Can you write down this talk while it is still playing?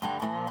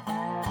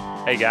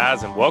Hey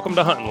guys, and welcome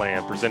to Hunting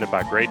Land, presented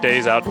by Great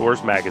Days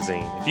Outdoors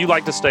Magazine. If you'd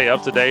like to stay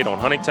up to date on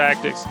hunting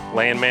tactics,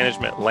 land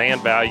management,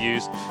 land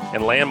values,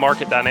 and land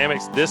market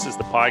dynamics, this is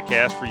the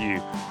podcast for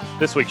you.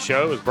 This week's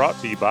show is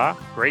brought to you by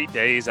Great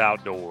Days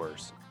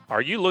Outdoors.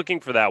 Are you looking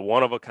for that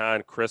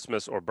one-of-a-kind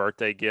Christmas or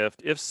birthday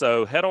gift? If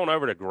so, head on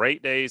over to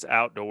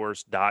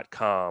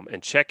greatdaysoutdoors.com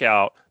and check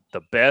out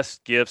the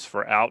best gifts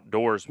for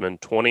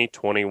outdoorsmen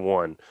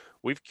 2021.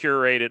 We've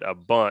curated a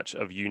bunch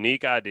of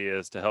unique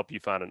ideas to help you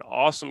find an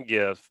awesome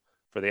gift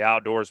for the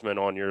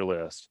outdoorsman on your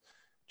list.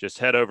 Just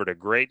head over to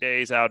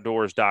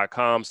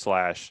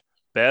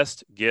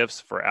greatdaysoutdoors.com/best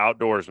gifts for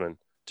outdoorsmen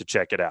to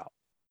check it out.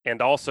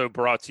 And also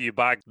brought to you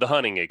by the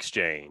Hunting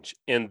Exchange.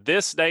 In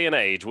this day and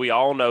age, we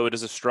all know it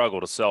is a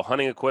struggle to sell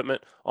hunting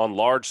equipment on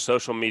large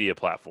social media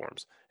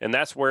platforms. And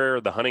that's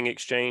where the Hunting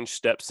Exchange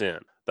steps in.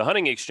 The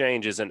Hunting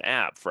Exchange is an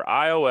app for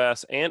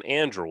iOS and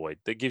Android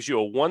that gives you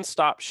a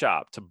one-stop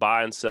shop to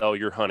buy and sell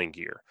your hunting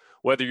gear.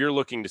 Whether you're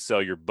looking to sell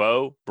your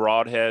bow,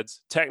 broadheads,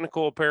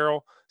 technical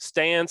apparel,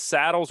 stands,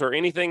 saddles, or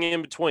anything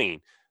in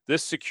between,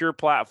 this secure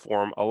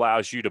platform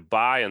allows you to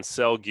buy and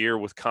sell gear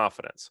with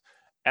confidence.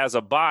 As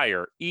a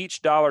buyer,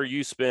 each dollar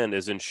you spend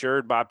is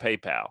insured by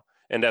PayPal.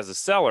 And as a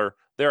seller,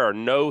 there are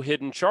no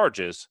hidden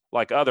charges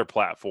like other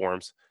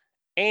platforms,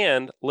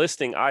 and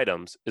listing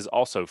items is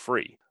also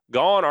free.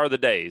 Gone are the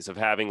days of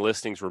having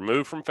listings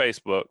removed from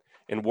Facebook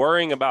and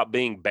worrying about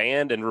being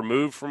banned and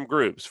removed from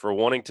groups for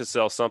wanting to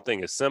sell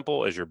something as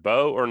simple as your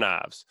bow or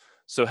knives.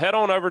 So head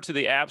on over to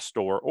the App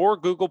Store or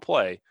Google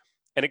Play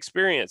and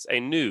experience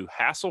a new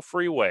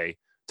hassle-free way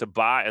to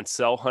buy and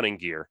sell hunting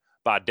gear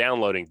by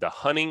downloading the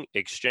Hunting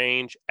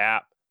Exchange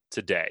app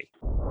today.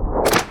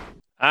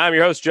 I'm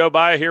your host, Joe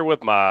Baia, here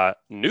with my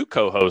new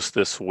co-host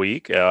this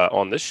week,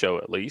 on this show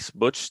at least,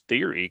 Butch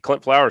Theory.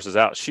 Clint Flowers is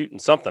out shooting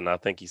something, I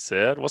think he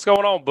said. What's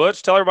going on,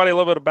 Butch? Tell everybody a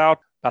little bit about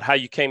how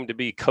you came to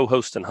be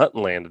co-hosting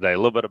Hunting Land today, a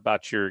little bit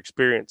about your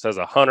experience as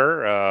a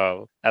hunter,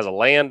 as a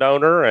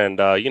landowner,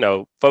 and,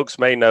 folks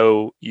may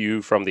know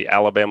you from the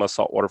Alabama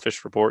Saltwater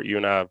Fish Report. You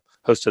and I have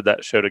hosted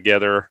that show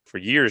together for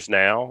years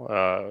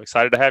now.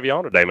 Excited to have you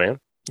on today, man.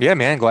 Yeah,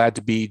 man, glad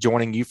to be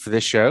joining you for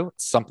this show.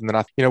 It's something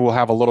that we'll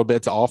have a little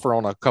bit to offer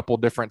on a couple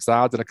different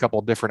sides and a couple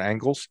different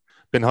angles.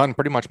 Been hunting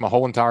pretty much my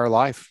whole entire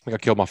life. I think I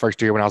killed my first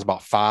deer when I was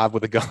about 5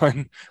 with a gun.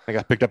 I think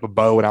I picked up a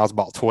bow when I was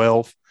about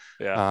 12.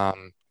 Yeah.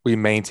 We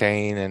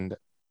maintain and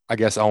I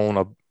guess own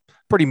a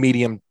pretty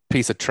medium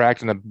piece of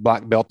tract in the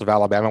Black Belt of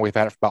Alabama. We've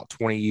had it for about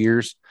 20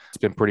 years. It's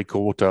been pretty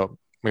cool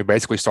we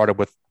basically started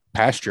with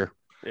pasture.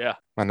 Yeah.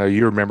 I know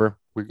you remember.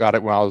 We got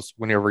it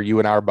whenever you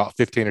and I were about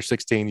 15 or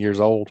 16 years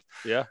old.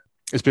 Yeah.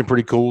 It's been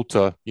pretty cool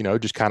to,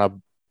 just kind of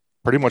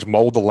pretty much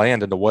mold the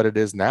land into what it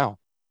is now.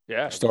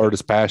 Yeah. Started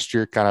as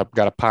pasture, kind of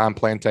got a pine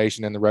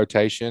plantation in the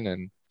rotation,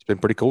 and it's been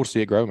pretty cool to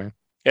see it grow, man.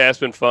 Yeah, it's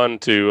been fun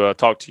to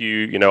talk to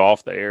you,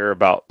 off the air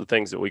about the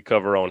things that we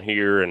cover on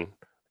here, and,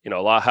 a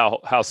lot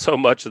how so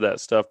much of that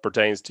stuff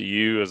pertains to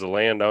you as a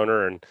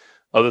landowner and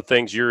other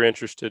things you're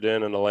interested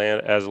in the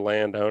land as a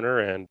landowner.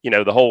 And,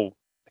 the whole,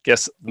 I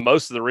guess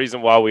most of the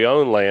reason why we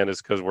own land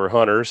is because we're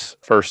hunters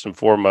first and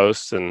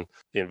foremost, and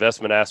the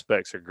investment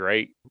aspects are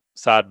great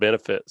side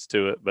benefits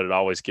to it, but it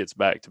always gets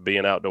back to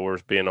being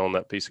outdoors, being on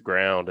that piece of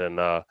ground, and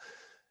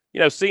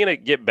seeing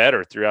it get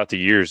better throughout the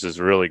years is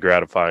a really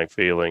gratifying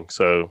feeling.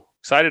 So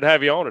excited to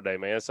have you on today,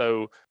 man.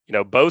 So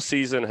bow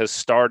season has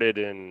started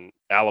in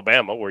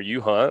Alabama where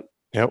you hunt.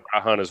 Yep,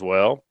 I hunt as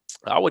well.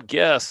 I would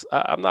guess,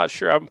 I'm not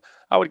sure.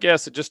 I would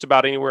guess that just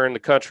about anywhere in the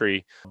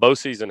country, bow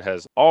season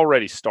has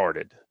already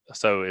started.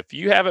 So if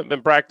you haven't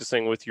been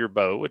practicing with your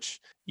bow, which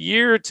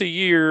year to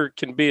year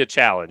can be a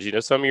challenge,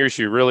 some years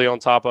you're really on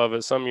top of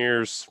it, some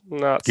years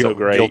not so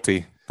great.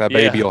 Guilty. That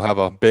baby will have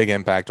a big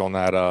impact on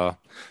that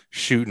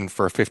shooting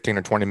for 15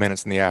 or 20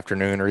 minutes in the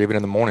afternoon or even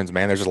in the mornings,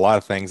 man. There's a lot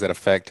of things that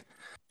affect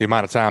the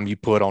amount of time you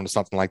put onto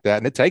something like that.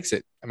 And it takes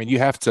it. I mean, I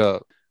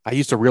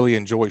used to really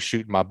enjoy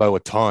shooting my bow a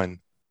ton,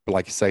 but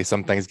like you say,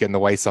 some things get in the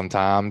way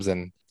sometimes,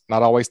 and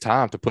not always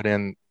time to put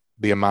in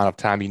the amount of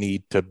time you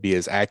need to be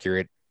as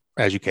accurate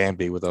as you can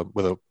be with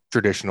a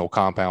traditional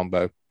compound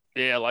bow.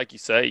 Yeah, like you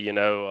say,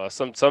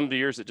 some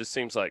years it just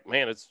seems like,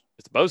 man, it's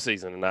bow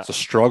season, and it's a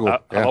struggle.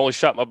 I've only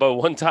shot my bow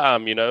one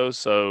time,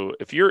 So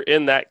if you're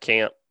in that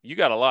camp, you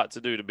got a lot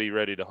to do to be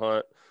ready to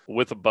hunt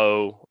with a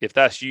bow. If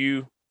that's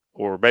you,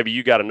 or maybe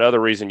you got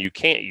another reason you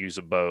can't use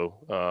a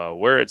bow,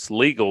 where it's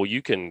legal,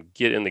 you can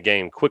get in the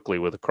game quickly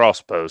with a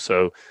crossbow.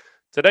 So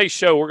today's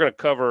show, we're going to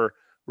cover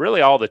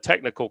really all the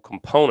technical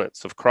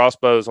components of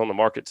crossbows on the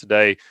market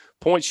today,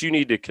 points you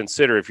need to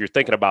consider if you're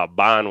thinking about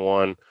buying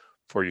one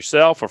for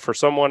yourself or for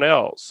someone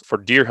else, for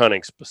deer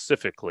hunting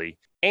specifically.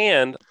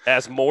 And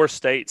as more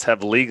states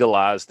have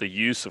legalized the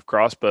use of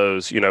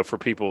crossbows, for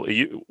people,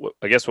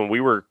 I guess when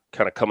we were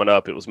kind of coming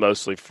up, it was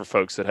mostly for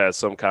folks that had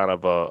some kind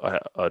of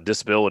a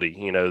disability,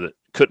 that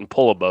couldn't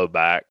pull a bow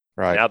back.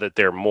 Right. Now that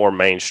they're more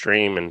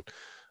mainstream and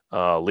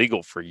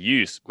legal for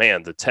use,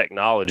 man, the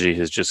technology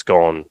has just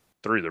gone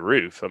through the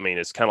roof. I mean,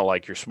 it's kind of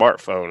like your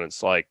smartphone.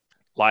 It's like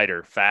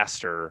lighter,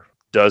 faster,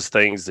 does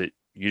things that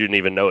you didn't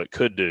even know it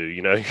could do.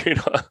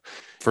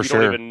 For You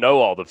don't sure. even know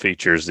all the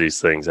features these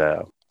things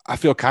have. I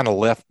feel kind of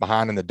left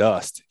behind in the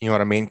dust. You know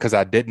what I mean? Because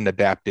I didn't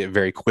adapt it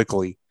very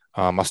quickly.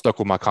 I stuck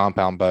with my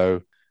compound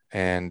bow,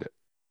 and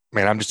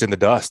man, I'm just in the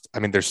dust. I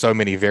mean, there's so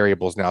many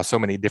variables now, so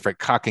many different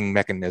cocking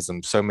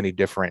mechanisms, so many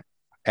different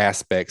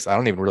aspects. I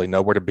don't even really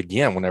know where to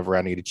begin whenever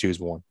I need to choose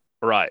one.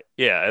 Right.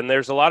 Yeah. And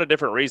there's a lot of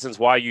different reasons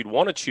why you'd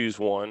want to choose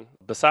one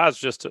besides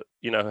just,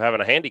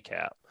 having a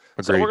handicap.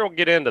 So we're Agreed. going to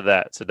get into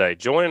that today.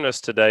 Joining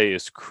us today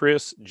is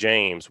Chris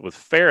James with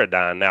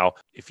Faradyne. Now,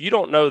 if you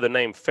don't know the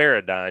name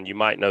Faradyne, you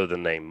might know the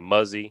name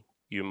Muzzy.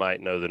 You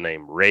might know the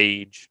name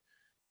Rage.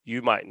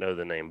 You might know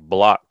the name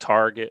Block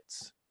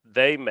Targets.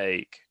 They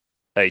make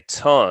a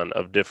ton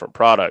of different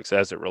products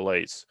as it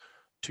relates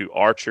to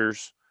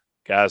archers,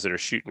 guys that are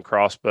shooting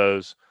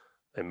crossbows.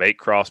 They make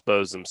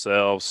crossbows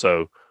themselves.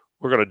 So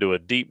we're going to do a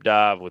deep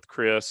dive with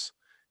Chris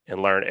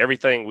and learn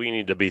everything we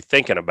need to be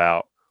thinking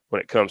about when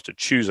it comes to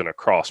choosing a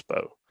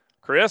crossbow.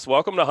 Chris,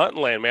 welcome to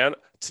Hunting Land, man.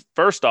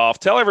 First off,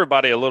 tell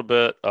everybody a little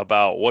bit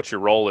about what your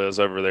role is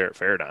over there at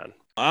Faradyne.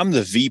 I'm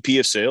the VP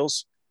of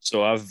sales.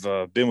 So I've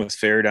been with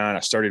Faradyne. I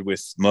started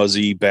with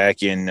Muzzy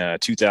back in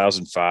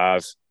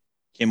 2005.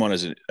 Came on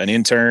as an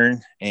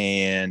intern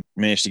and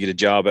managed to get a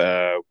job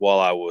while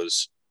I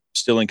was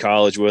still in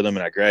college with them.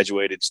 And I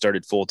graduated,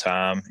 started full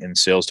time in the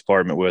sales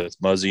department with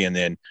Muzzy. And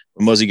then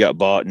when Muzzy got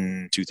bought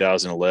in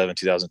 2011,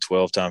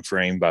 2012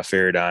 timeframe by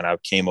Faradyne, I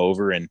came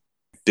over and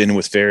been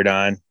with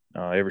Faradyne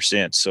ever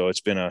since. So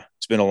it's been a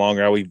long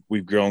ride.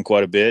 We've grown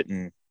quite a bit,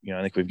 and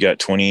I think we've got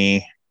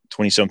 20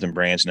 something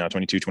brands now,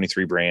 22,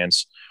 23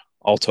 brands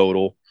all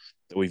total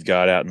that we've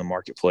got out in the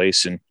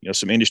marketplace, and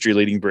some industry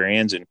leading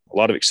brands and a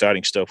lot of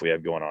exciting stuff we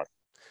have going on.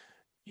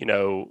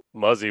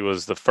 Muzzy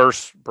was the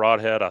first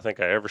broadhead I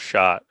think I ever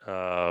shot.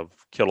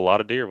 Killed a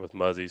lot of deer with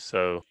Muzzy.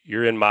 So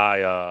you're in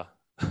my,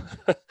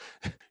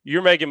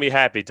 you're making me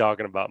happy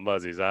talking about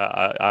Muzzies.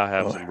 I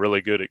have some really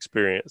good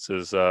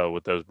experiences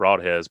with those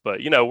broadheads.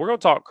 But, we're going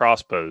to talk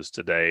crossbows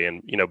today.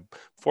 And,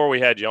 before we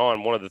had you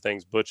on, one of the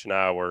things Butch and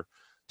I were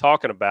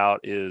talking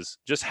about is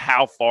just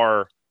how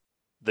far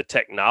the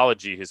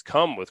technology has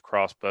come with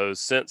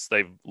crossbows since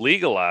they've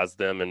legalized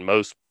them in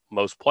most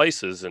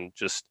places. And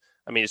just,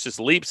 it's just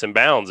leaps and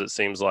bounds. It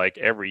seems like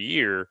every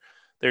year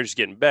they're just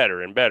getting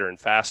better and better and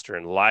faster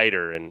and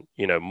lighter and,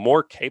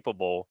 more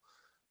capable.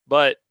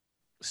 But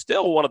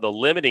still, one of the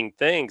limiting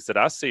things that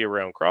I see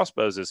around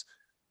crossbows is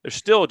there's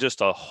still just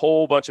a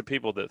whole bunch of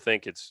people that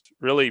think it's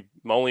really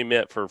only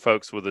meant for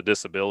folks with a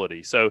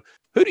disability. So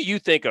who do you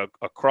think a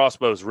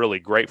crossbow is really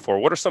great for?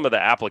 What are some of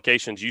the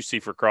applications you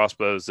see for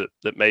crossbows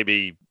that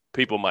maybe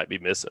people might be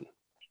missing?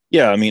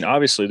 Yeah,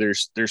 obviously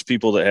there's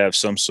people that have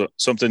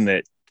something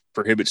that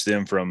prohibits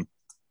them from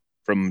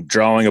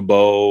drawing a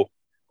bow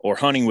or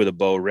hunting with a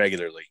bow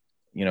regularly.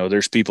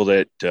 There's people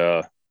that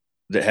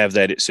have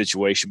that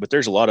situation, but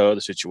there's a lot of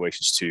other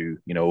situations too.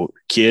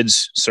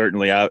 Kids,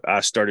 certainly I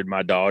started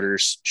my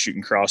daughters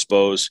shooting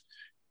crossbows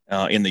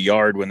in the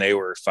yard when they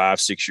were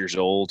 5-6 years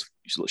old,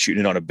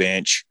 shooting it on a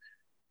bench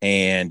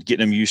and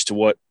getting them used to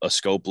what a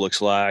scope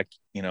looks like,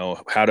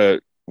 how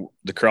to,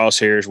 the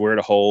crosshairs, where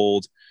to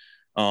hold,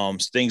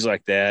 things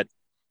like that.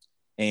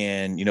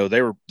 And,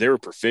 they were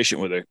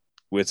proficient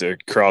with a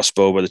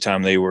crossbow by the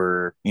time they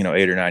were, 8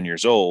 or 9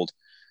 years old.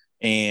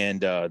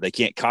 And they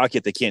can't cock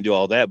it, they can't do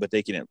all that, but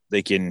they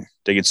can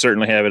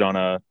certainly have it on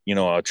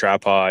a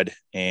tripod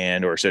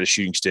or a set of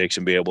shooting sticks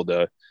and be able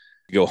to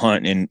go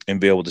hunt and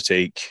be able to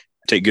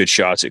take good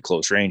shots at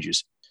close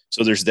ranges.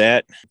 So there's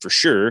that for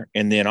sure.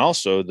 And then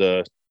also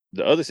the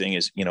other thing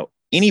is,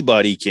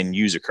 anybody can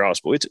use a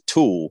crossbow. It's a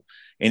tool,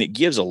 and it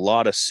gives a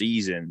lot of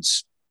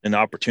seasons and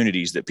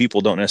opportunities that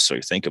people don't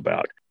necessarily think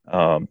about.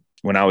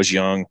 When I was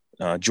young,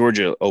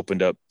 Georgia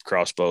opened up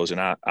crossbows, and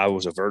I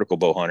was a vertical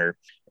bow hunter,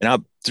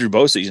 and through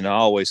bow season, I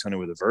always hunted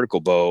with a vertical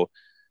bow.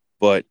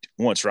 But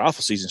once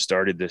rifle season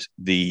started,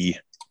 the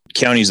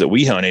counties that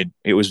we hunted,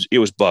 it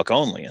was buck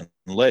only,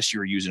 unless you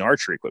were using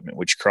archery equipment,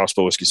 which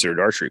crossbow was considered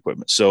archery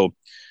equipment. So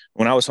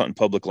when I was hunting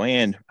public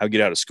land, I'd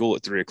get out of school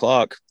at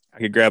 3:00. I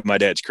could grab my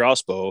dad's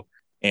crossbow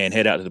and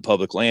head out to the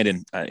public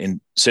land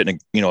and sit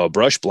in a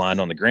brush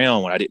blind on the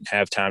ground when I didn't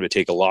have time to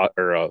take a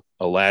ladder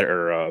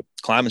or a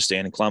climbing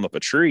stand and climb up a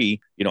tree.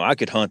 I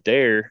could hunt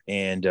there,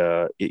 and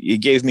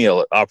it gave me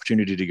an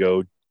opportunity to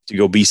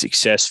go be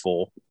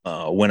successful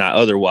when I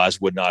otherwise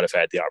would not have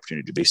had the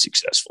opportunity to be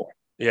successful.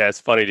 Yeah,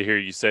 it's funny to hear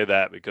you say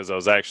that because I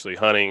was actually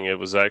hunting. It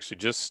was actually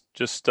just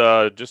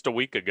a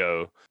week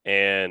ago,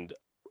 and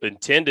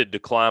intended to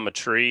climb a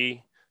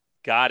tree.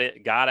 Got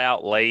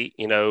out late,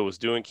 was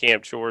doing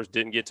camp chores,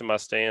 didn't get to my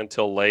stand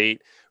till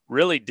late,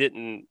 really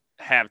didn't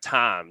have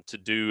time to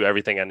do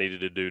everything I needed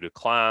to do to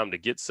climb, to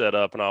get set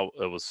up. And I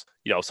was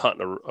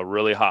hunting a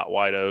really hot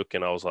white oak,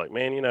 and I was like,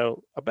 man,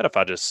 I bet if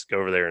I just go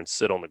over there and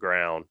sit on the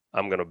ground,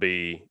 I'm going to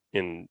be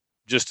in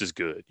just as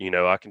good.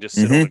 I can just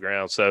sit on the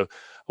ground. So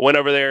I went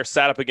over there,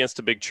 sat up against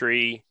a big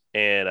tree,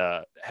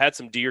 and had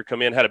some deer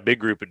come in, had a big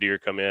group of deer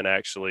come in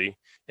actually.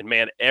 And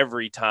man,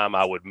 every time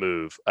I would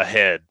move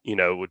ahead,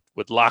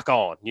 would lock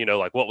on,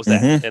 like, what was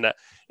that?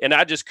 And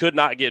I just could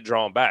not get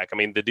drawn back.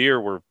 The deer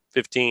were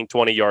 15,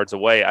 20 yards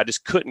away. I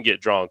just couldn't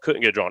get drawn.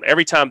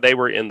 Every time they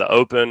were in the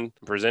open,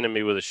 presenting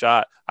me with a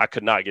shot, I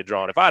could not get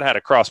drawn. If I'd had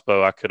a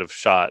crossbow, I could have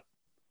shot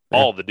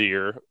all the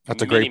deer.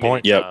 That's a great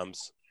point. Many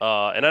times.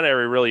 And I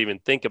never really even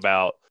think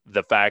about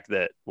the fact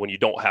that when you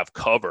don't have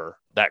cover,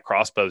 that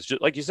crossbow is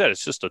just, like you said,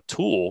 it's just a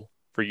tool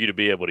for you to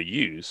be able to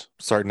use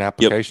certain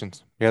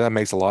applications. Yeah, that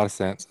makes a lot of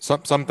sense.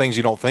 Some things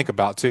you don't think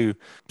about too.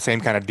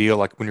 Same kind of deal.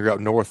 Like when you're up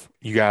north,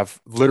 you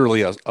have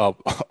literally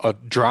a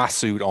dry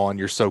suit on.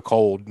 You're so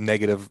cold,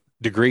 negative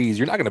degrees.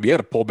 You're not going to be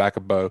able to pull back a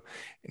bow,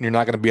 and you're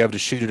not going to be able to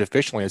shoot it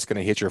efficiently. It's going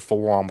to hit your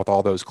forearm with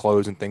all those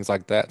clothes and things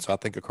like that. So I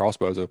think a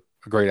crossbow is a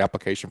great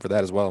application for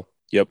that as well.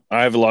 Yep,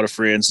 I have a lot of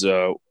friends.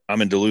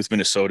 I'm in Duluth,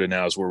 Minnesota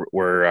now. Is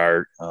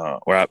where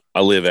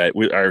I live at.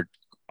 Our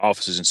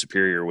office is in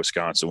Superior,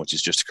 Wisconsin, which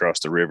is just across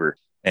the river.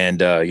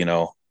 And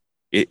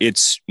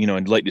it's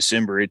in late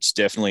December, it's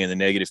definitely in the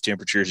negative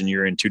temperatures, and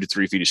you're in 2 to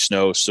 3 feet of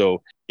snow.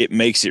 So it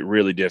makes it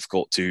really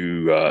difficult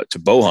to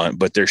bow hunt.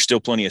 But there's still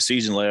plenty of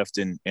season left,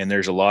 and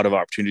there's a lot of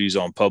opportunities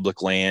on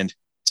public land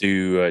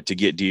to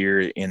get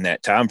deer in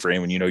that time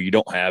frame. And you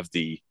don't have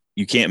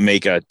you can't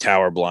make a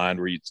tower blind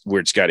where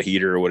it's got a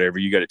heater or whatever.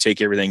 You got to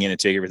take everything in and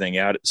take everything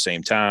out at the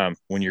same time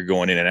when you're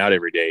going in and out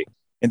every day.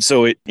 And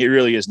so it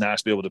really is nice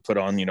to be able to put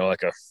on,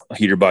 like a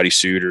heater body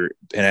suit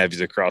and have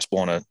the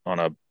crossbow on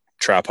a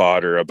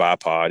tripod or a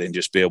bipod and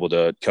just be able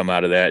to come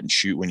out of that and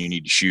shoot when you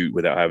need to shoot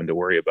without having to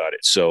worry about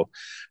it. So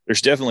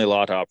there's definitely a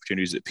lot of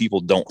opportunities that people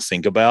don't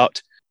think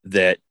about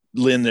that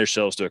lend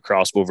themselves to a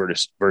crossbow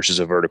versus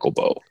a vertical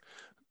bow.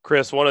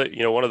 Chris, one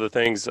of the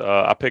things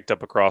I picked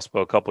up a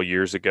crossbow a couple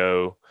years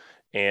ago,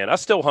 and I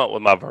still hunt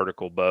with my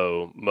vertical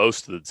bow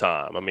most of the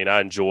time. I mean,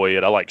 I enjoy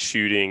it. I like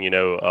shooting,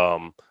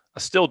 I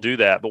still do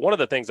that. But one of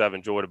the things I've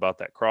enjoyed about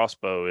that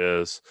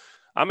crossbow is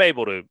I'm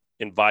able to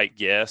invite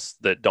guests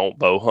that don't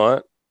bow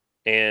hunt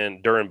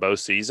and during bow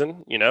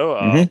season,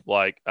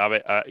 like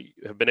I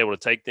have been able to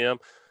take them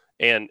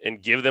and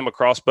give them a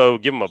crossbow,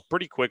 give them a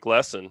pretty quick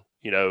lesson,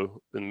 in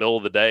the middle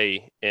of the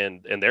day,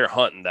 and they're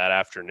hunting that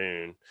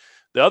afternoon.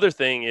 The other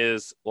thing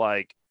is,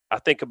 like, I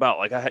think about,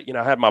 like, I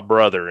had my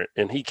brother,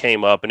 and he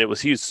came up, and he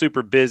was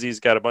super busy.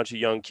 He's got a bunch of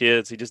young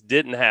kids. He just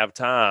didn't have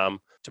time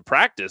to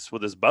practice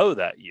with his bow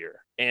that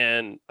year.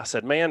 And I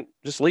said, man,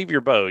 just leave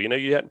your bow.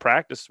 You hadn't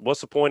practiced.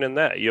 What's the point in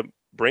that? You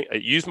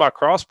use my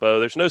crossbow.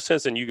 There's no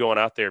sense in you going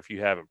out there if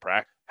you haven't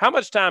practiced. How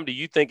much time do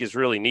you think is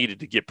really needed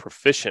to get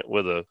proficient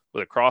with a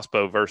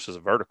crossbow versus a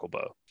vertical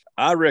bow?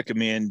 I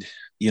recommend,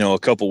 a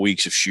couple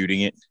weeks of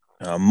shooting it.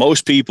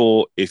 Most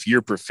people, if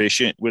you're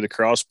proficient with a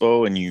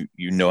crossbow and you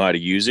know how to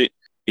use it,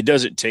 it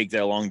doesn't take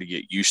that long to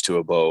get used to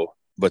a bow.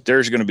 But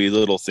there's going to be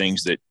little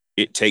things that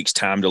it takes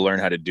time to learn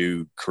how to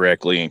do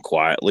correctly and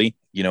quietly.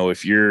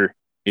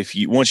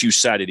 Once you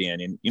sight it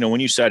in, and when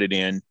you sight it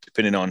in,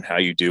 depending on how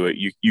you do it,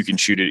 you can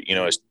shoot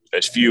it,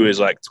 as few as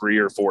like 3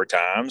 or 4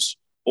 times,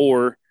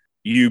 or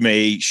you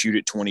may shoot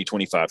it 20,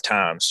 25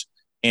 times.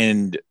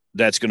 And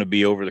that's going to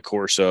be over the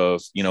course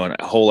of,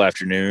 a whole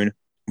afternoon.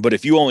 But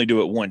if you only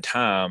do it one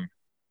time,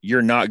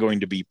 you're not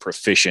going to be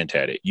proficient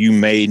at it. You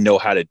may know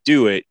how to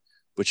do it,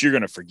 but you're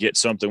going to forget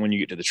something when you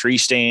get to the tree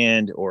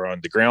stand or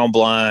on the ground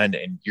blind,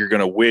 and you're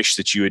going to wish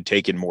that you had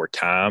taken more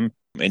time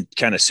and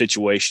kind of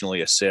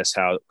situationally assess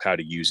how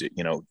to use it.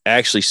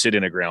 Actually sit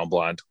in a ground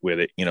blind with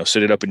it,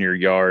 sit it up in your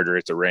yard or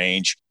at the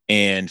range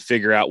and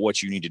figure out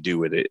what you need to do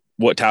with it.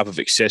 What type of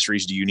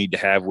accessories do you need to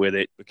have with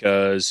it?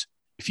 Because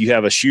if you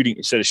have a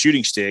set of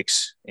shooting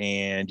sticks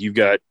and you've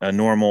got a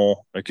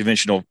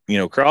conventional,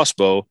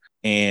 crossbow,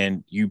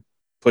 and you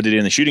put it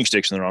in the shooting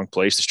sticks in the wrong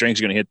place, the string's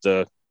going to hit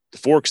the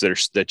forks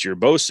that your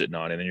bow's sitting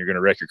on, and then you're going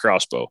to wreck your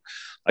crossbow.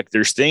 Like,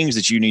 there's things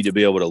that you need to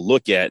be able to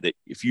look at that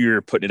if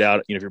you're putting it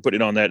out, if you're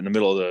putting it on that in the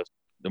middle of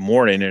the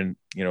morning and,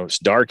 it's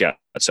dark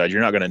outside,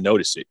 you're not going to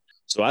notice it.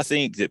 So I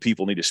think that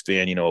people need to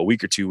spend, a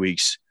week or 2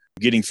 weeks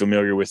getting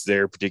familiar with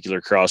their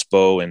particular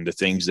crossbow and the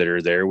things that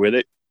are there with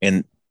it.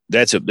 And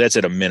that's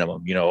at a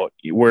minimum,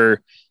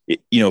 where,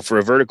 for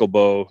a vertical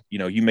bow,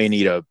 you may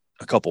need a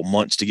couple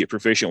months to get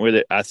proficient with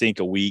it. I think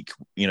a week,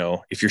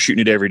 if you're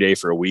shooting it every day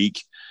for a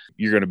week,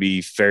 you're going to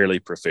be fairly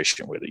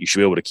proficient with it. You should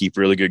be able to keep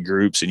really good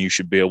groups, and you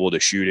should be able to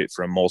shoot it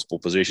from multiple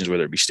positions,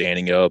 whether it be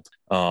standing up,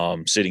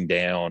 sitting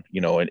down,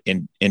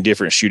 in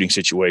different shooting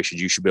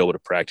situations. You should be able to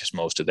practice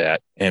most of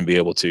that and be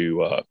able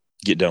to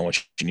get done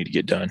what you need to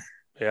get done.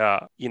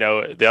 Yeah.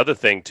 The other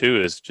thing too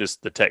is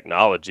just the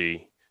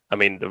technology. I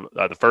mean,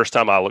 the first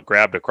time I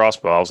grabbed a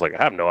crossbow, I was like,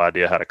 I have no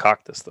idea how to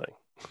cock this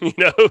thing,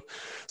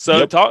 So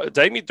yep.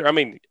 Take me through. I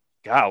mean,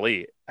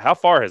 golly, how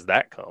far has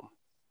that come?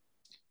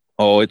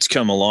 Oh, it's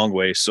come a long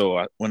way.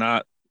 So when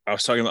I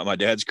was talking about my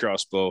dad's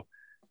crossbow,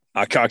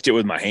 I cocked it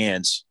with my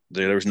hands.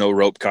 There was no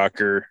rope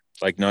cocker,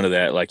 like none of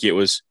that. Like, it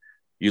was,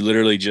 you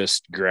literally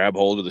just grab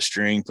hold of the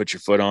string, put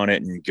your foot on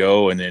it, and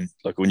go. And then,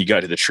 like, when you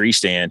got to the tree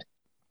stand,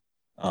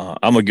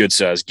 I'm a good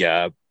sized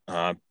guy,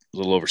 a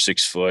little over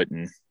 6 foot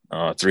and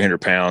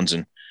 300 pounds.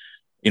 And,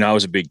 I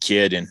was a big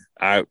kid, and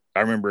I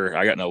remember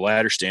I got in a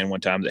ladder stand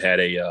one time that had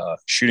a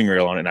shooting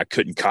rail on it, and I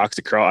couldn't cock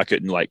the cross.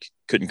 I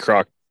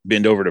couldn't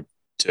bend over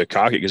to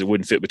cock it because it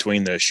wouldn't fit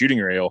between the shooting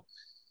rail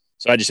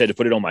So I just had to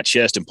put it on my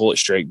chest and pull it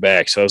straight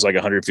back. So it was like a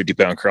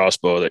 150-pound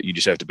crossbow that you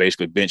just have to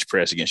basically bench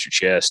press against your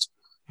chest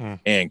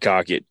and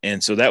cock it.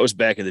 And so that was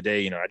back in the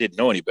day. I didn't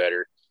know any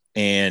better.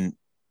 And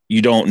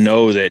you don't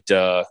know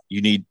that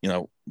you need,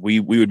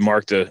 we would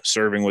mark the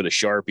serving with a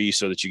Sharpie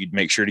so that you could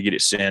make sure to get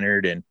it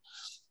centered and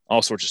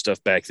all sorts of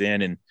stuff back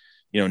then. And,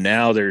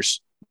 now there's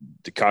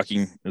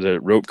the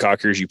rope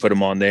cockers, you put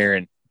them on there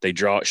and they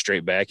draw it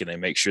straight back and they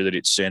make sure that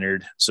it's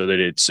centered so that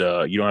it's,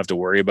 you don't have to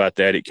worry about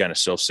that. It kind of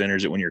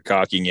self-centers it when you're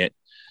cocking it,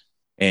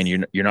 and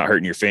you're not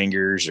hurting your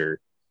fingers, or,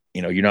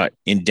 you're not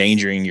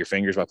endangering your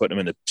fingers by putting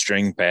them in the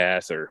string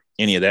path or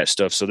any of that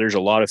stuff. So there's a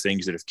lot of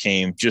things that have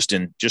came just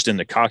in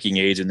the cocking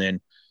aids. And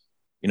then,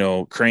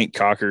 crank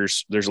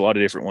cockers, there's a lot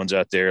of different ones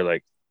out there.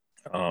 Like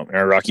in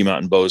our Rocky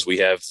Mountain bows, we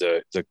have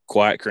the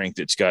quiet crank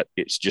it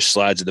just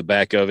slides at the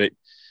back of it.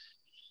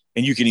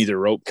 And you can either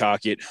rope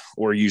cock it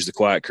or use the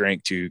quiet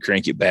crank to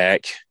crank it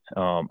back.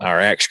 Our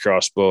axe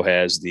crossbow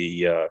has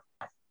the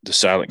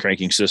silent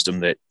cranking system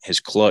that has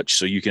clutch,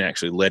 so you can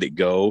actually let it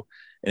go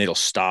and it'll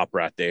stop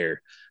right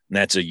there. And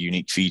that's a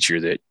unique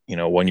feature that,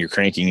 when you're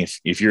cranking,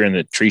 if you're in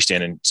the tree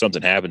stand and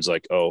something happens,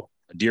 like, a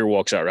deer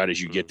walks out right as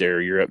you get there,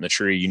 or you're up in the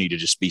tree, you need to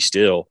just be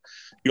still.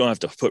 You don't have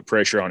to put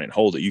pressure on it and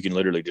hold it. You can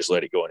literally just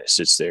let it go and it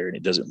sits there and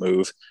it doesn't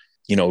move.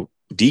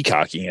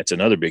 Decocking, that's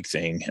another big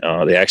thing.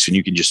 The action,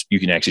 you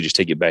can actually just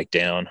take it back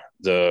down.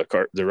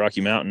 The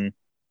Rocky Mountain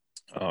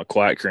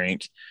quiet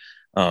crank,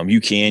 you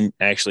can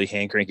actually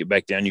hand crank it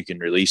back down. You can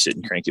release it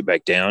and crank it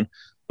back down,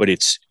 but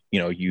it's,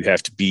 you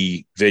have to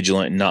be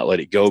vigilant and not let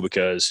it go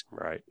because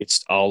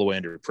it's all the way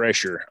under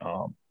pressure.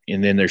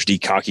 And then there's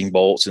decocking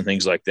bolts and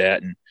things like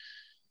that. And,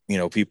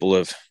 people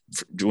have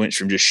went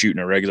from just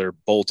shooting a regular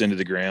bolt into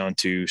the ground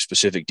to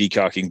specific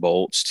decocking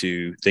bolts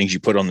to things you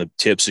put on the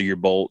tips of your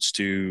bolts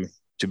to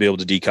be able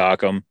to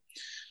decock them.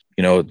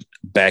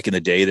 Back in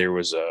the day, there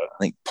was I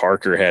think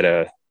Parker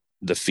had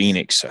the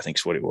Phoenix, I think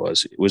is what it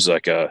was. It was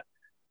like a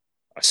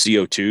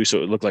CO2.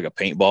 So it looked like a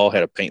paintball,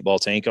 had a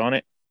paintball tank on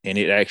it. And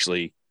it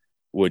actually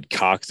would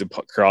cock the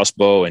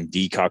crossbow and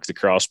decock the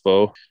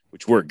crossbow,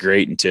 which worked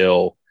great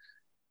until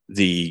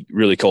the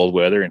really cold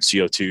weather, and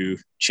CO2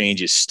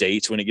 changes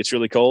states when it gets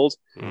really cold.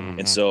 Mm-hmm.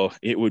 And so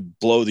it would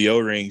blow the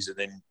O-rings,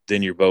 and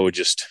then your bow would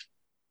just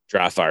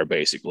dry fire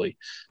basically.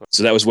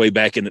 So that was way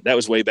back in the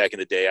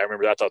day. I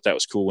remember I thought that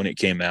was cool when it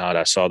came out.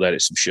 I saw that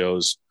at some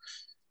shows,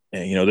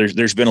 and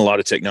there's been a lot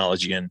of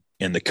technology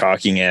in the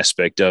cocking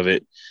aspect of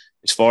it.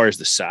 As far as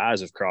the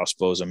size of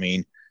crossbows, I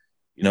mean,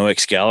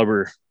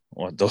 Excalibur,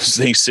 those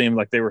things seemed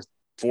like they were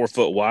 4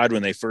 foot wide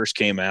when they first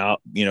came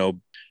out,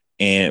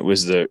 and it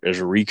was a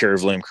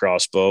recurve limb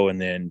crossbow. And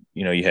then,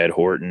 you had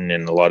Horton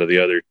and a lot of the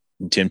other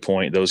 10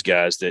 point, those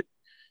guys that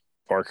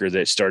Parker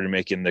that started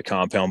making the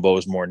compound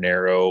bows more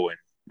narrow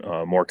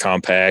and more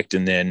compact.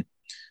 And then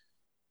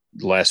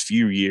the last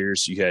few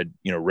years you had,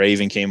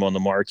 Raven came on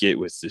the market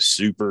with the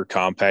super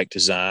compact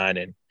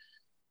design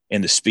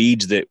and the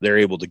speeds that they're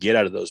able to get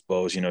out of those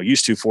bows.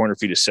 Used to 400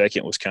 feet a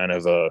second was kind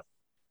of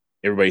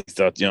everybody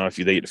thought, if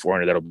they get to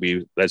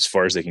 400, that's as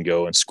far as they can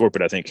go. And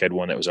Scorpion, I think, had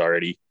one that was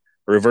already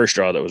a reverse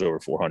draw that was over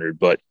 400.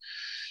 But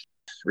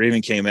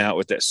Raven came out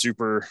with that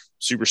super,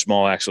 super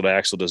small axle to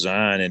axle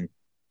design. And,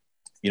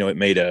 it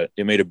made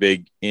a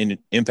big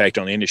impact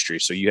on the industry.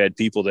 So you had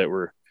people that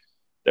were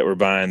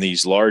buying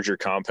these larger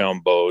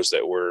compound bows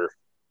that were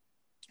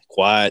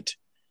quiet,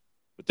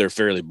 but they're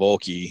fairly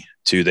bulky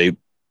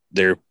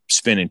they're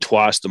spending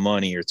twice the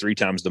money or 3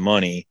 times the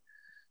money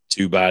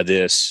to buy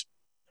this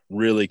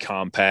really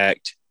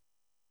compact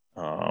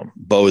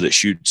bow that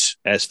shoots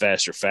as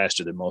fast or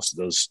faster than most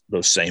of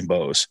those same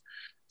bows.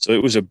 So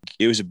it was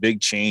a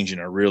big change in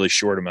a really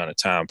short amount of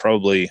time,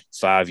 probably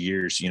 5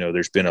 years.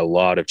 There's been a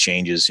lot of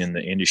changes in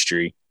the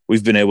industry.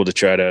 We've been able to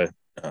try to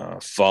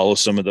follow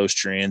some of those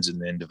trends and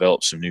then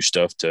develop some new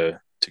stuff to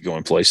go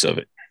in place of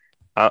it.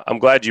 I'm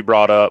glad you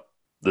brought up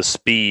the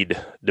speed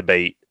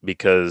debate,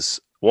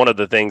 because one of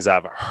the things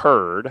I've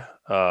heard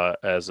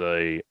as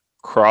a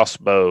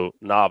crossbow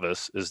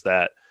novice is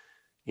that,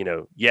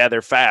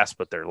 they're fast,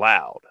 but they're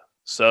loud.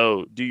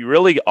 So do you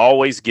really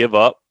always give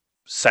up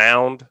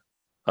sound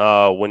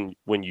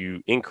when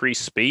you increase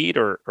speed,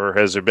 or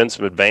has there been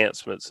some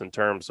advancements in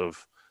terms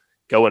of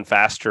going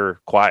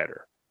faster,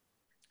 quieter?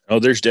 Oh,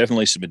 there's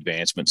definitely some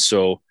advancements.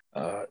 So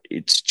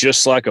it's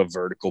just like a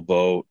vertical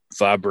bow.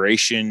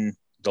 Vibration,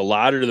 the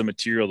lighter the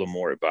material, the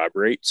more it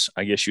vibrates,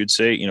 I guess you'd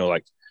say.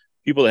 Like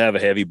people that have a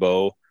heavy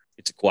bow,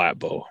 it's a quiet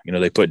bow.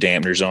 They put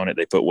dampeners on it,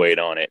 they put weight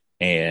on it,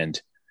 and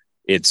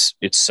it's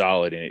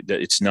solid, and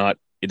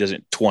it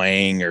doesn't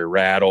twang or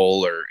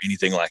rattle or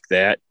anything like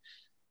that.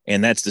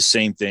 And that's the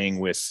same thing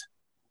with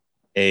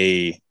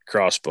a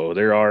crossbow.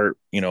 There are,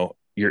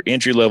 your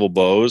entry level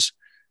bows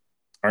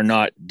are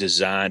not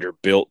designed or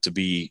built to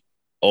be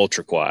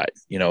ultra quiet.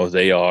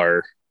 They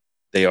are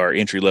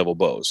entry level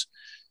bows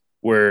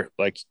where,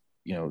 like,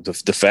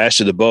 the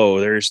faster the bow,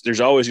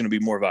 there's always going to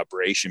be more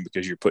vibration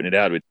because you're putting it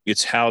out.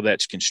 It's how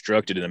that's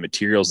constructed and the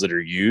materials that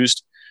are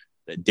used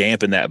that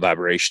dampen that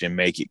vibration and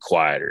make it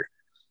quieter.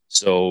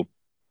 So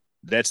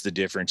that's the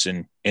difference.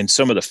 And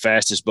some of the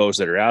fastest bows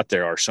that are out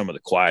there are some of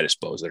the quietest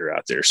bows that are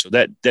out there. So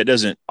that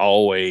doesn't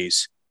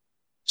always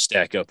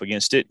stack up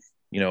against it.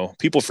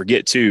 People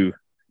forget too.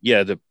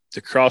 Yeah,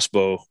 the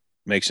crossbow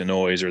makes a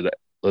noise, or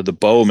the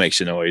bow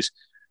makes a noise.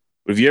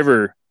 But have you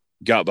ever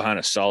got behind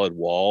a solid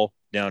wall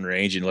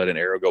downrange and let an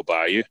arrow go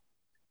by you?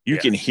 You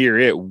can hear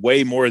it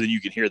way more than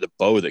you can hear the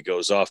bow that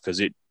goes off, because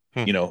it,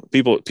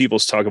 people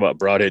talk about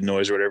broadhead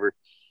noise or whatever.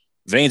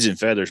 Vanes and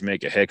feathers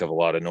make a heck of a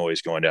lot of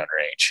noise going down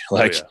range.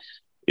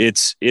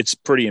 It's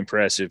pretty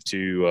impressive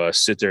to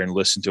sit there and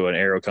listen to an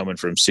arrow coming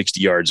from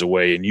 60 yards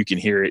away, and you can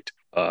hear it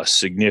a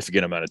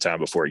significant amount of time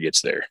before it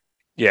gets there.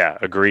 Yeah,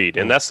 agreed.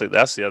 And that's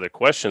the other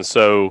question.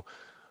 So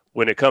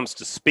when it comes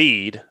to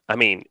speed, I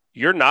mean,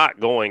 you're not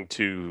going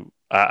to.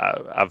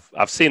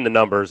 I've seen the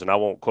numbers, and I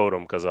won't quote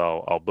them because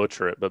I'll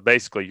butcher it. But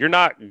basically, you're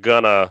not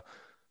gonna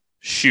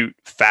shoot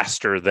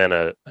faster than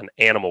an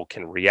animal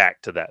can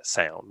react to that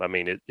sound. I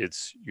mean,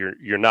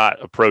 you're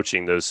not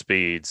approaching those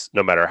speeds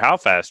no matter how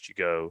fast you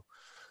go.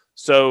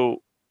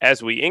 So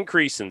as we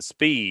increase in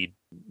speed,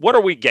 what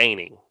are we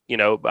gaining?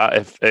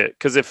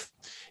 Because if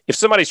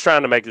somebody's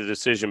trying to make the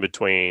decision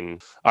between,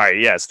 all right,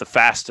 yeah, it's the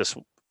fastest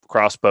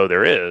crossbow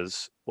there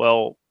is.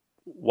 Well,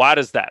 why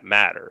does that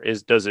matter?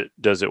 Does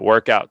it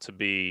work out to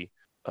be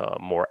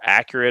more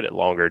accurate at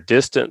longer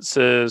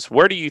distances?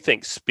 Where do you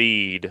think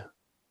speed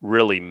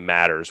really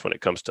matters when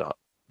it comes to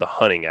the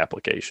hunting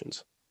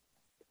applications?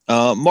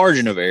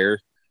 Margin of error,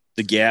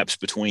 the gaps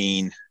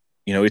between,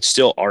 it's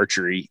still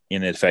archery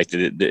in the fact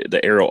that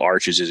the arrow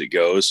arches as it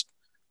goes,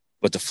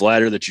 but the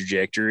flatter the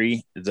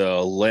trajectory,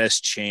 the less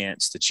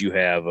chance that you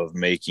have of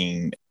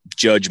making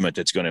judgment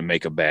that's going to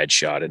make a bad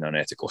shot, an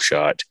unethical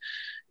shot,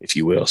 if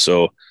you will.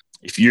 So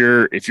if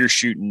you're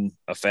shooting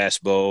a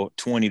fast bow,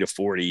 20 to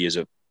 40 is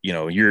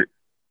you're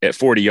at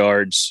 40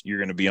 yards, you're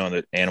going to be on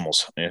the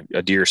animal's,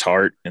 a deer's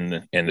heart,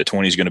 and the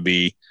 20 is going to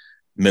be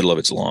middle of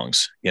its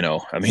lungs.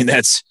 I mean,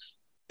 that's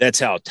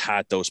how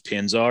tight those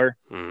pins are.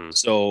 Mm.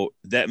 So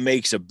that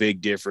makes a big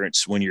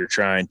difference when you're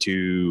trying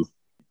to,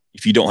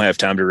 if you don't have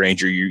time to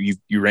range, or you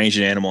range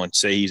an animal and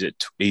say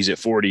he's at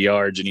 40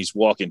 yards and he's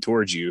walking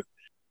towards you,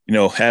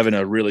 having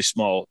a really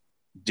small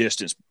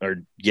distance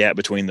or gap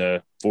between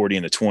the 40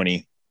 and the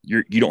 20,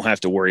 you don't have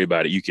to worry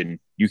about it. You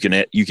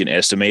can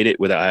estimate it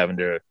without having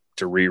to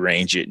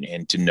rearrange it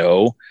and to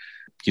know,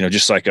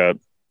 just like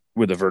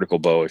with a vertical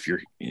bow,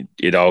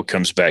 it all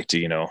comes back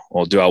to,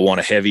 well, do I want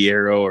a heavy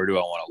arrow or do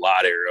I want a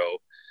light arrow?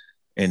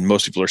 And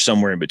most people are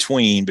somewhere in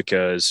between,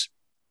 because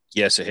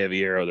yes, a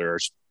heavy arrow,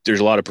 there's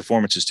a lot of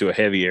performances to a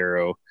heavy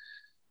arrow,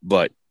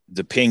 but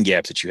the pin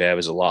gap that you have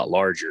is a lot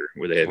larger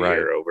with a heavy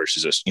arrow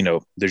versus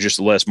there's just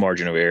less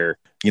margin of error.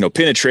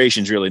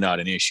 Penetration is really not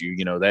an issue.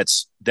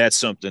 That's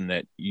something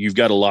that you've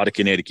got a lot of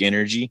kinetic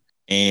energy,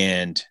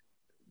 and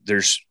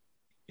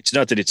it's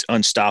not that it's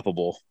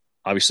unstoppable.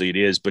 Obviously it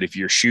is, but if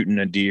you're shooting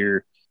a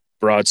deer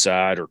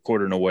broadside or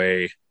quartering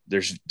away,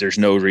 there's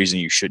no reason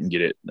you shouldn't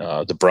get it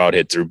the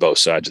broadhead through both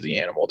sides of the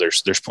animal.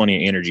 There's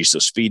plenty of energy, so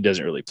speed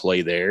doesn't really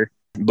play there.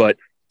 But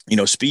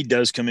speed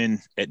does come in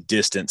at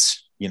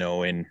distance.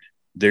 And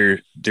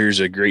there's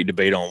a great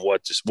debate on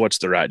what's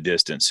the right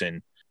distance,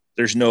 and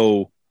there's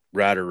no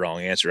right or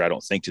wrong answer, I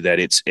don't think, to that.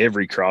 It's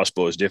every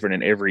crossbow is different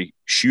and every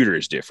shooter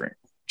is different.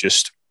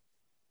 Just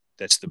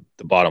that's the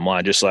bottom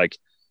line. Just like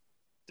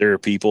there are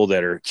people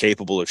that are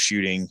capable of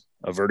shooting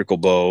a vertical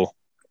bow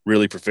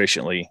really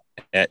proficiently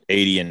at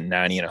 80 and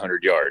 90 and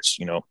 100 yards.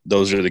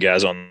 Those are the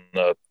guys on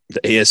the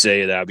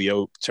ASA, the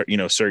IBO,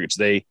 circuits.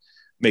 They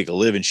make a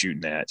living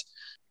shooting that,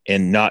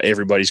 and not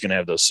everybody's going to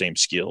have those same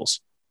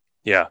skills.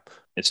 Yeah.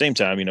 At the same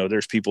time,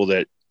 there's people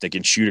that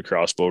can shoot a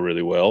crossbow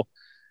really well,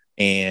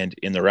 and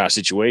in the right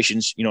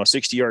situations, a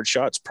 60-yard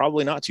shot's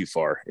probably not too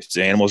far. If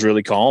the animal's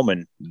really calm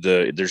and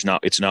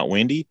it's not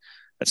windy,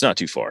 that's not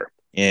too far.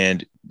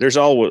 And there's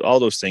all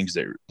those things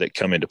that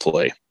come into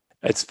play.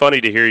 It's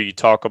funny to hear you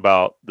talk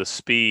about the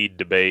speed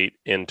debate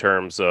in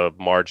terms of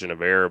margin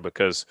of error,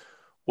 because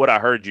what I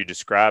heard you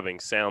describing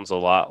sounds a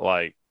lot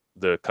like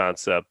the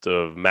concept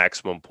of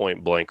maximum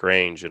point blank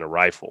range in a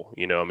rifle.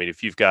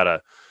 If you've got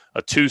a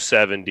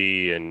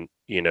 270 and,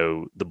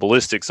 the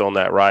ballistics on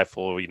that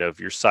rifle, if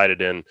you're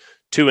sighted in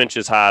 2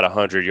 inches high at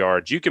 100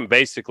 yards, you can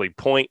basically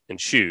point and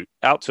shoot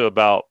out to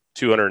about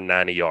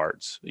 290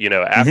 yards.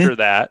 After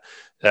that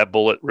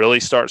bullet really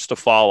starts to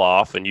fall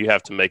off, and you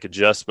have to make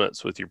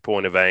adjustments with your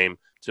point of aim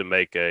to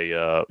make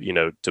a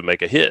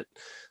hit.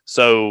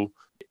 So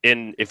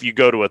if you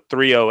go to a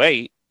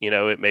 308,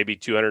 it may be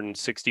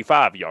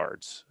 265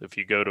 yards. If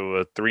you go to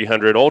a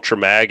 300 Ultra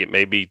Mag, it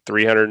may be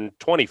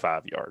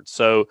 325 yards.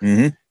 So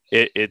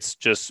it's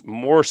just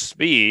more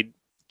speed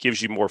gives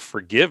you more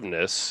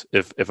forgiveness,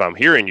 if I'm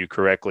hearing you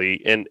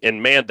correctly.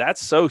 And man,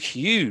 that's so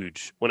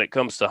huge when it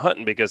comes to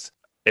hunting, because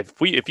if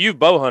you've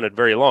bow hunted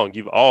very long,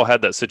 you've all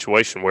had that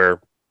situation where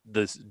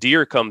this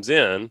deer comes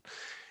in,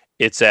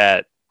 it's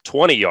at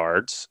 20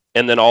 yards,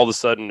 and then all of a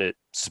sudden it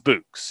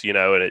spooks, and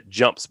it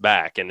jumps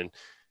back. And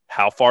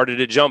how far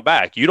did it jump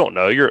back? You don't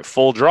know. You're at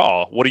full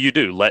draw. What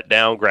do? Let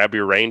down, grab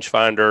your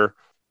rangefinder,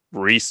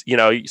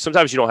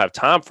 sometimes you don't have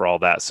time for all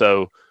that.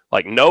 So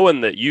like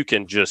knowing that you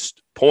can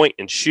just point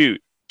and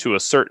shoot to a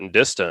certain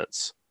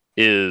distance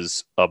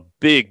is a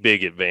big,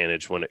 big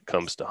advantage when it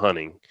comes to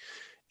hunting.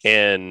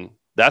 And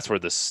that's where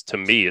to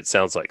me, it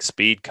sounds like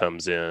speed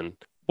comes in.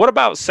 What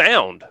about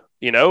sound?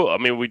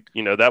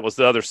 That was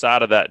the other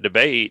side of that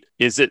debate.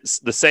 Is it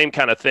the same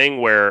kind of thing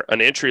where an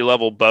entry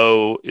level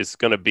bow is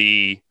going to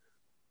be,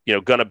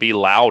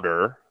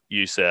 louder,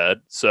 you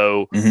said.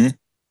 So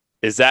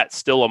is that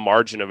still a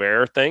margin of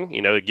error thing?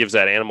 It gives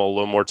that animal a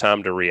little more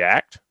time to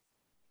react.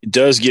 It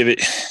does give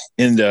it,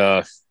 and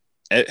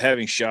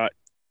having shot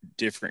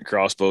different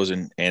crossbows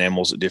and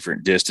animals at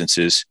different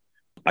distances,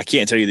 I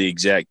can't tell you the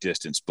exact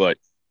distance, but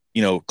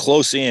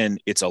close in,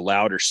 it's a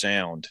louder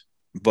sound,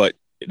 but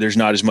there's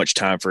not as much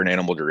time for an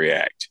animal to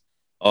react.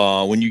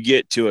 When you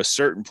get to a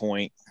certain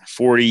point,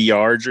 40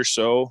 yards or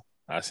so,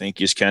 I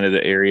think is kind of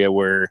the area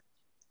where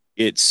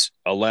it's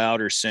a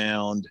louder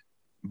sound,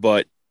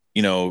 but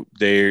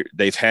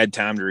they've had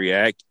time to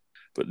react.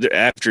 But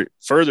after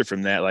further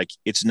from that, like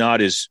it's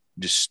not as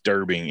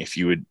disturbing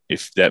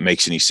if that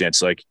makes any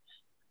sense. Like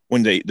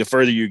when the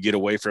further you get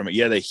away from it,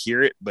 yeah, they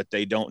hear it, but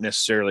they don't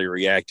necessarily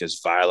react as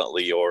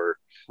violently or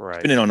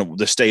depending on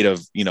the state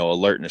of,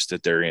 alertness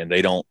that they're in.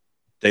 They don't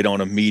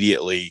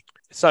immediately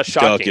it's not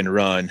shocking. Duck and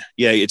run.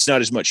 Yeah. It's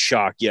not as much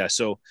shock. Yeah.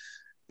 So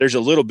there's a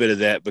little bit of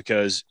that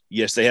because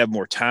yes, they have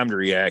more time to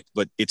react,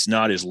 but it's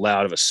not as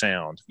loud of a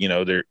sound,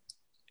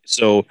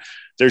 so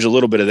there's a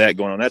little bit of that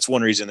going on. That's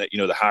one reason that,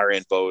 the higher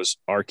end bows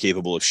are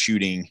capable of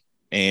shooting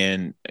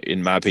and,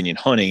 in my opinion,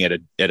 hunting at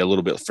a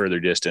little bit further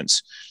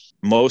distance.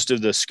 Most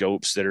of the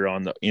scopes that are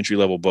on the entry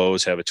level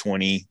bows have a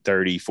 20,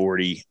 30,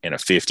 40, and a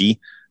 50.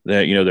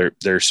 That,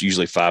 there's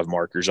usually 5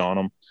 markers on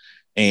them.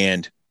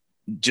 And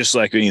just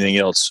like anything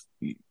else,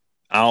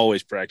 I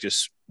always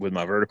practice with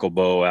my vertical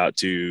bow out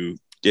to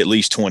at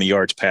least 20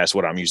 yards past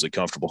what I'm usually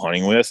comfortable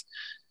hunting with.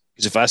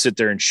 Because if I sit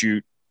there and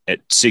shoot at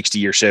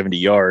 60 or 70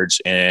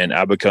 yards and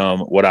I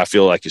become what I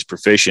feel like is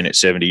proficient at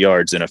 70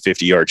 yards, then a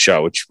 50-yard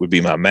shot, which would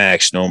be my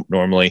max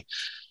normally,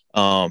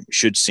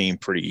 should seem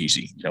pretty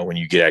easy, when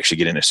you actually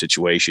get in a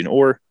situation.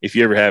 Or if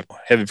you ever have,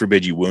 heaven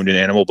forbid, you wound an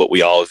animal, but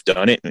we all have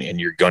done it and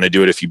you're going to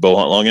do it if you bow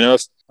hunt long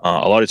enough.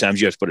 A lot of times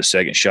you have to put a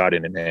second shot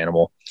in an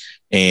animal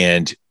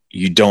and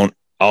you don't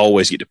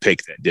always get to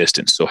pick that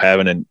distance. So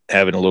having a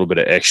little bit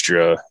of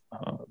extra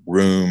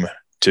room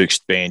to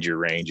expand your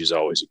range is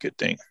always a good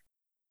thing.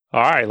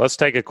 All right, let's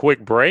take a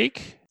quick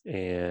break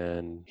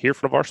and hear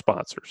from our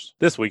sponsors.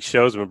 This week's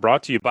show has been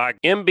brought to you by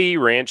MB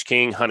Ranch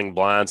King Hunting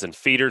Blinds and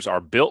Feeders are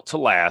built to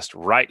last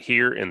right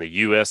here in the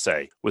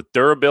USA. With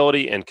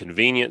durability and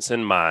convenience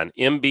in mind,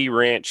 MB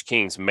Ranch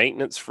King's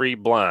maintenance-free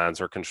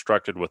blinds are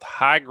constructed with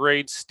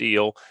high-grade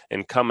steel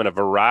and come in a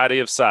variety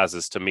of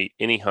sizes to meet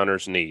any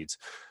hunter's needs.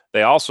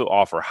 They also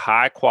offer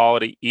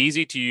high-quality,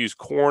 easy-to-use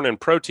corn and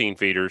protein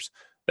feeders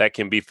that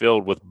can be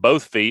filled with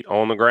both feet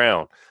on the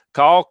ground.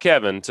 Call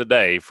Kevin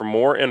today for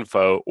more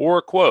info or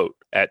a quote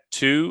at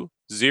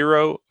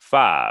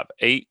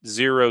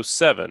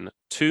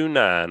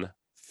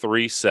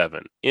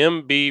 205-807-2937.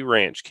 MB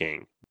Ranch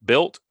King,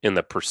 built in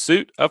the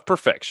pursuit of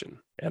perfection.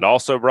 And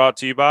also brought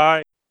to you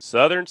by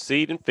Southern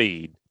Seed and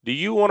Feed. Do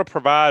you want to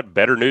provide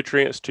better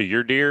nutrients to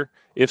your deer?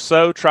 If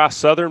so, try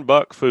Southern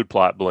Buck Food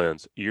Plot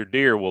Blends. Your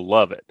deer will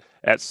love it.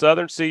 At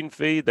Southern Seed and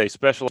Feed, they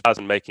specialize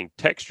in making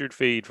textured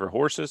feed for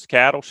horses,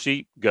 cattle,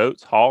 sheep,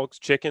 goats, hogs,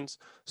 chickens,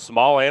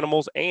 small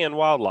animals, and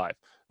wildlife.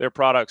 Their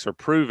products are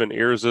proven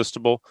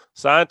irresistible,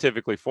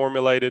 scientifically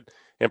formulated,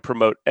 and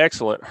promote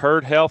excellent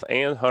herd health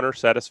and hunter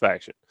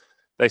satisfaction.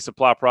 They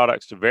supply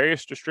products to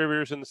various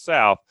distributors in the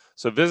South,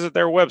 so visit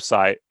their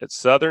website at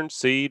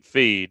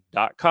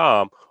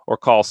southernseedfeed.com or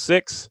call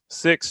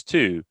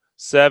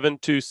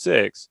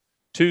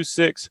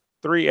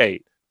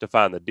 662-726-2638 to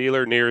find the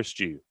dealer nearest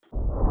you.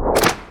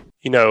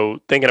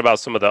 Thinking about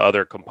some of the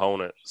other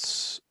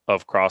components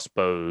of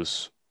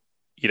crossbows,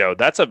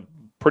 that's a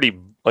pretty,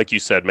 like you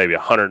said, maybe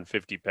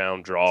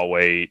 150-pound draw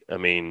weight. I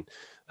mean,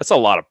 that's a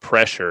lot of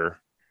pressure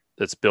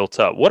that's built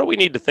up. What do we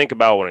need to think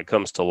about when it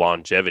comes to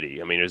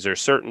longevity? I mean, is there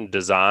certain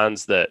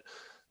designs that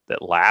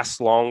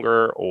last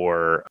longer,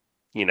 or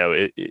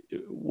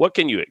what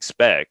can you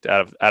expect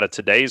out of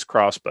today's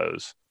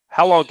crossbows?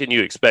 How long can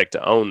you expect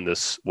to own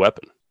this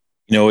weapon?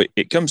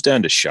 It comes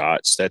down to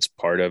shots. That's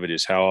part of it,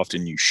 is how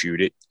often you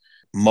shoot it.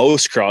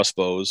 Most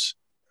crossbows,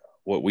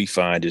 what we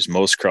find is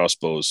most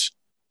crossbows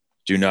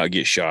do not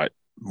get shot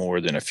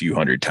more than a few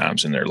hundred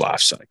times in their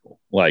life cycle.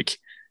 Like,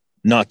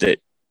 not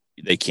that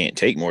they can't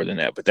take more than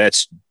that, but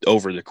that's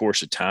over the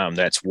course of time.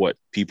 That's what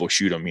people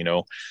shoot them.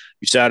 You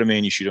sight them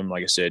in, you shoot them,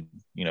 like I said,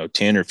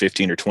 10 or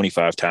 15 or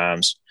 25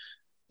 times,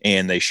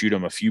 and they shoot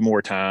them a few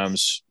more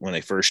times when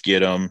they first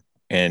get them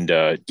and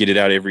get it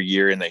out every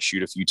year, and they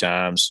shoot a few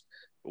times.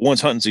 But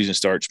once hunting season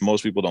starts,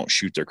 most people don't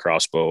shoot their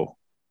crossbow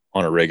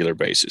on a regular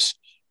basis.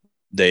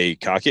 They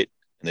cock it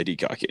and they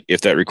decock it.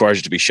 If that requires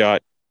it to be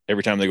shot,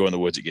 every time they go in the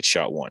woods, it gets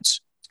shot once.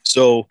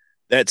 So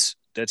that's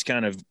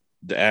kind of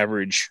the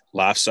average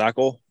life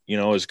cycle,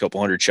 is a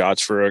couple hundred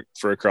shots for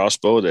a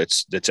crossbow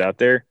that's out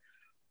there.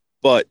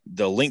 But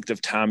the length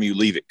of time you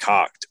leave it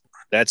cocked,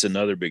 that's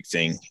another big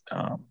thing,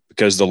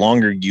 because the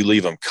longer you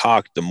leave them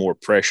cocked, the more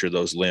pressure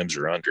those limbs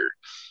are under.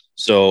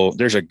 So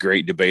there's a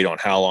great debate on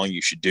how long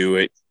you should do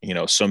it.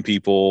 Some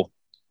people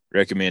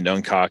recommend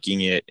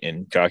uncocking it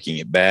and cocking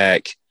it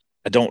back.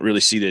 I don't really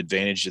see the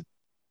advantage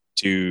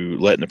to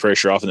letting the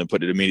pressure off and then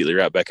put it immediately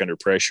right back under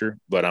pressure,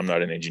 but I'm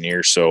not an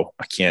engineer, so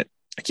I can't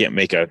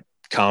make a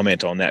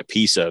comment on that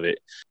piece of it.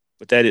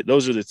 But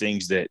those are the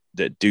things that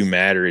do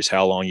matter, is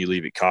how long you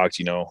leave it cocked.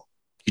 You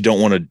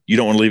don't want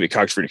to leave it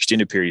cocked for an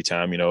extended period of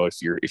time.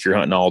 If you're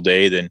hunting all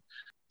day, then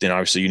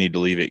obviously you need to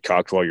leave it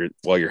cocked while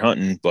you're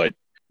hunting, but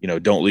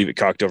don't leave it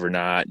cocked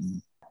overnight.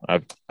 And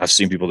I've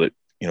seen people that,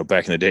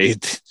 back in the day,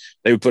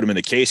 they would put them in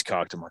the case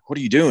cocked. I'm like, what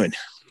are you doing?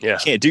 Yeah. You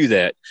can't do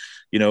that,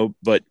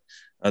 but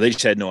they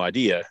just had no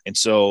idea. And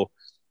so,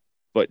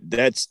 but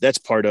that's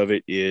part of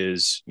it,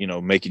 is,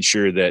 making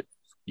sure that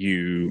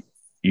you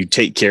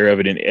take care of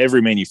it. And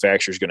every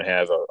manufacturer is going to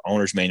have an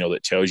owner's manual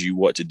that tells you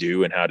what to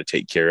do and how to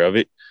take care of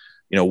it.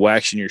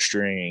 Waxing your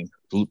string,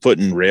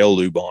 putting rail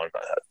lube on.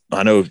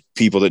 I know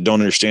people that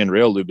don't understand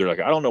rail lube. They're like,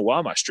 I don't know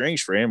why my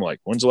string's fraying. I'm like,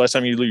 when's the last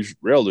time you used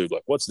rail lube?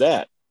 Like, what's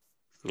that?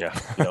 Yeah.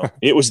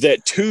 It was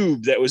that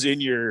tube that was in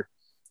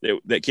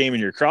that came in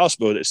your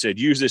crossbow that said,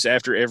 use this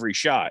after every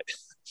shot,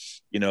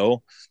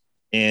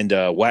 and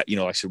like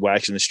I said,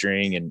 waxing the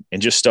string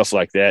and just stuff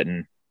like that,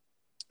 and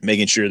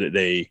making sure that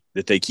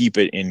they keep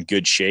it in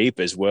good shape,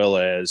 as well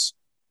as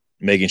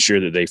making sure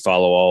that they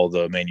follow all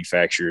the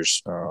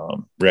manufacturer's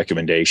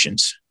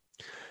recommendations.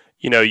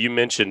 You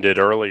mentioned it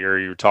earlier.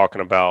 You were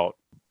talking about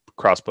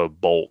crossbow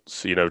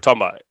bolts,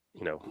 talking about,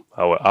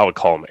 I would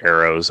call them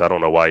arrows. I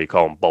don't know why you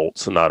call them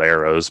bolts and not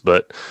arrows,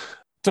 but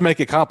to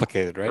make it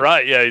complicated, right?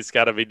 Right. Yeah. It's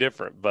got to be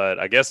different, but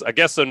I guess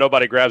so.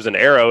 Nobody grabs an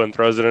arrow and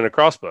throws it in a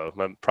crossbow.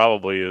 That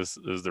probably is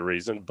the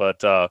reason.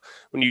 But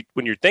when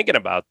you're thinking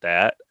about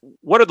that,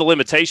 what are the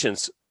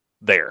limitations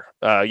there?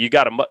 You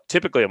got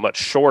typically a much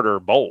shorter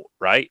bolt,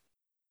 right?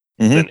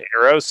 Mm-hmm. Than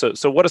arrows.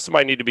 So what does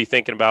somebody need to be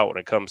thinking about when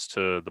it comes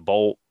to the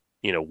bolt,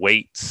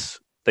 weights,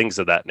 things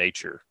of that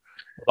nature?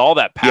 With all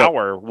that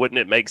power, wouldn't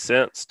it make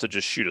sense to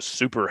just shoot a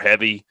super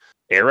heavy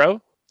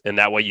arrow, and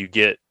that way you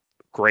get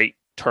great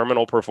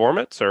terminal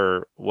performance?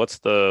 Or what's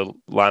the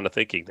line of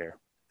thinking there?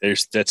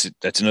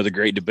 That's another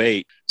great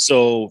debate.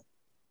 So,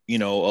 a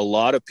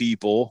lot of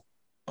people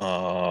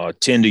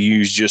tend to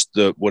use just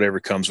whatever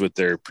comes with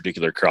their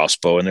particular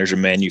crossbow, and there's a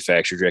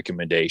manufacturer's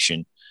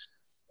recommendation.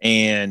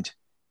 And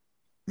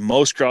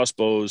most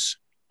crossbows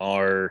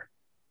are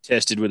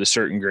tested with a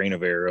certain grain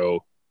of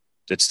arrow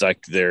that's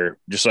like they're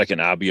just like an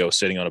IBO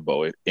sitting on a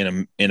bow.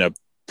 In a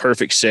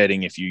perfect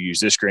setting, if you use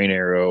this grain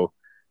arrow,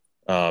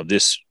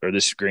 this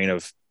grain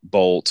of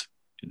bolt,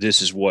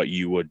 this is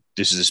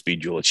the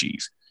speed you'll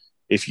achieve.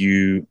 If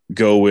you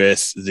go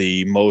with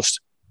the most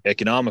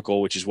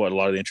economical, which is what a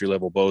lot of the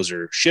entry-level bows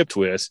are shipped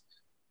with,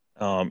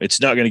 it's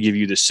not going to give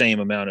you the same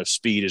amount of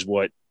speed as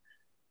what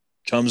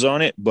comes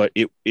on it, but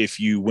if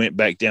you went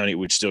back down, it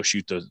would still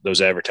shoot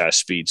those advertised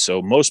speeds.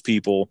 So most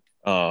people,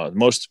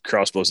 most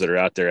crossbows that are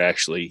out there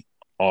actually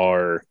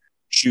are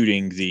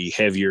shooting the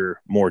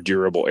heavier, more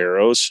durable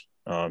arrows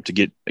to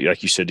get,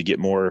 like you said, to get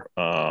more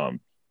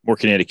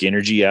kinetic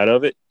energy out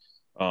of it.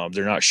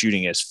 They're not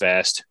shooting as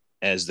fast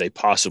as they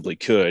possibly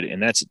could,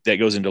 and that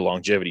goes into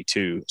longevity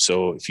too.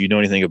 So if you know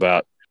anything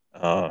about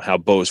how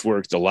bows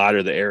work, the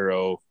lighter the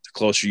arrow, the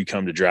closer you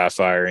come to dry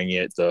firing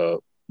it, the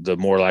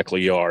more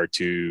likely you are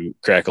to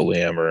crack a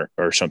limb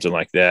or something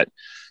like that.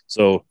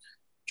 So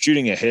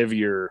shooting a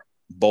heavier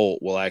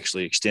bolt will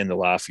actually extend the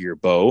life of your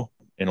bow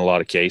in a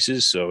lot of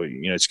cases. So,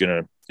 it's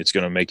going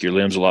to make your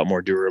limbs a lot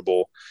more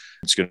durable.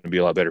 It's going to be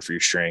a lot better for your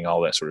string,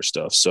 all that sort of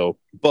stuff. So,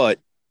 but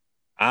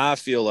I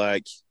feel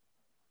like,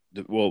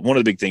 one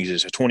of the big things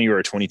is a 20 or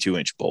a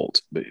 22-inch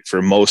bolt. But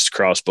for most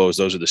crossbows,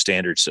 those are the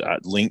standard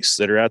lengths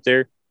that are out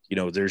there.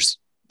 There's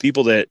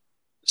people that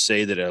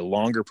say that a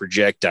longer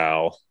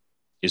projectile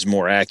is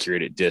more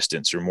accurate at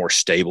distance or more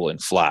stable in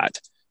flight.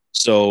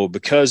 So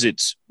because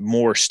it's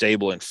more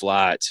stable in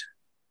flight,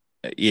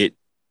 it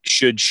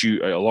should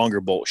shoot a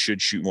longer bolt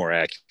should shoot more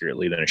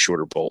accurately than a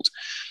shorter bolt.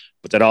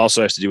 But that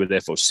also has to do with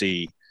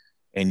FOC,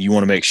 and you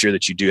want to make sure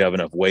that you do have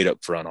enough weight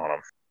up front on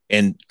them.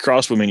 And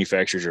crossbow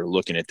manufacturers are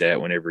looking at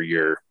that whenever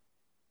you're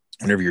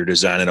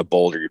designing a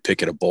bolt or you're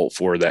picking a bolt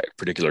for that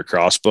particular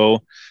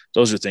crossbow.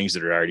 Those are things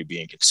that are already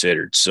being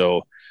considered.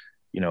 So,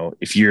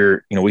 if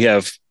we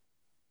have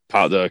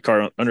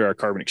under our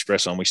Carbon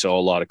Express we sell a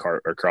lot of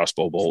our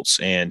crossbow bolts,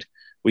 and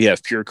we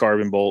have pure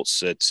carbon bolts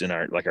that's in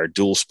our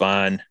dual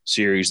spine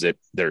series that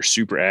are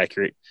super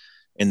accurate.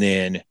 And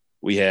then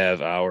we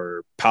have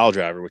our pile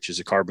driver, which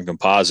is a carbon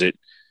composite.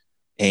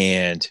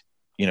 And,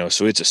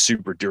 so it's a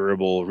super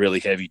durable, really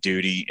heavy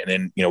duty.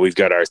 And then, we've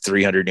got our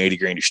 380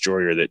 grain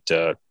destroyer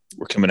that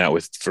we're coming out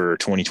with for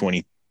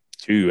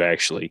 2022,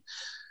 actually.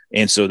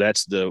 And so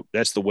that's the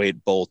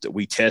weight bolt that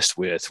we test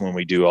with when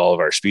we do all of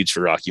our speeds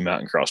for Rocky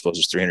Mountain crossbows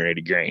is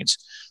 380 grains.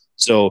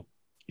 So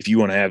if you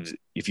want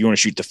to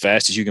shoot the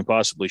fastest you can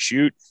possibly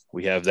shoot,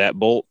 we have that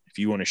bolt. If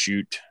you want to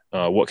shoot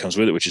what comes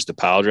with it, which is the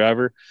pile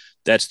driver,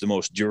 that's the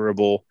most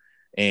durable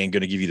and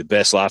going to give you the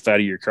best life out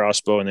of your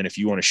crossbow. And then if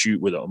you want to shoot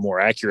with a more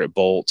accurate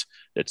bolt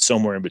that's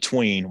somewhere in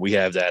between, we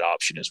have that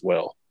option as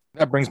well.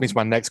 That brings me to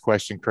my next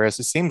question, Chris.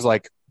 It seems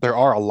like there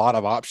are a lot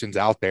of options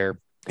out there.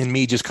 And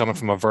me just coming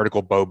from a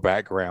vertical bow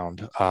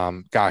background,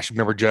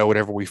 remember, Joe,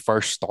 whenever we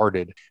first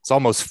started, it's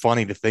almost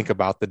funny to think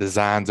about the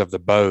designs of the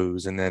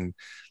bows, and then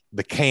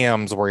the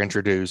cams were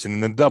introduced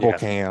and the double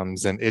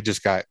cams, and it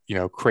just got,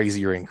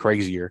 crazier and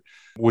crazier,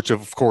 which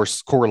of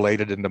course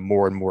correlated into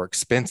more and more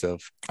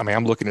expensive. I mean,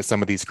 I'm looking at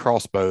some of these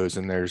crossbows,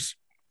 and there's,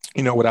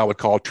 what I would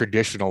call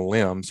traditional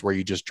limbs, where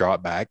you just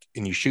drop back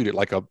and you shoot it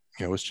like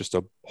it's just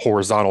a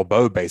horizontal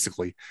bow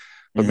basically.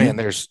 But man,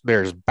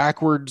 there's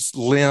backwards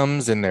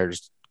limbs and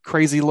there's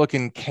crazy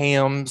looking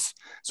cams.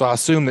 So I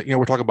assume that,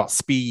 we're talking about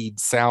speed,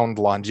 sound,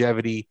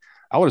 longevity.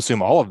 I would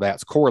assume all of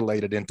that's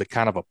correlated into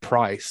kind of a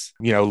price,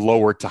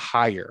 lower to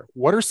higher.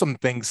 What are some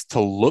things to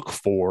look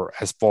for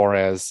as far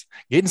as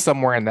getting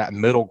somewhere in that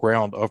middle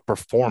ground of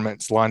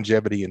performance,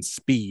 longevity, and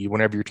speed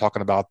whenever you're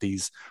talking about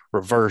these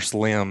reverse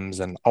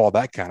limbs and all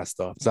that kind of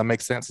stuff? Does that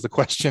make sense as a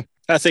question?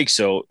 I think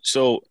so.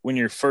 So when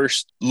you're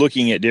first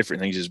looking at different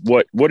things, is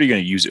what are you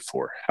going to use it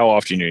for? How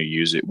often are you going to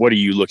use it? What are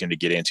you looking to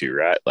get into,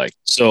 right? Like,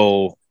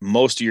 so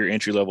most of your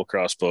entry-level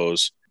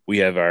crossbows, we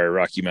have our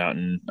Rocky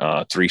Mountain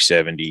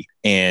 370,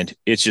 and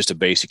it's just a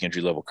basic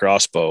entry-level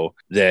crossbow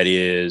that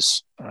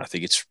is, I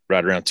think it's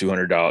right around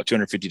 $200,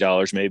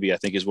 $250 maybe, I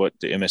think is what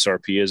the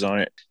MSRP is on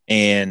it.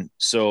 And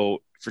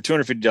so for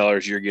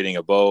 $250, you're getting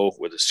a bow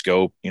with a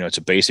scope. It's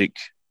a basic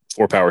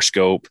 4-power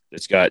scope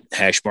that's got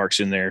hash marks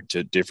in there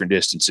to different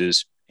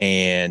distances,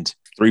 and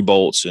 3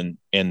 bolts and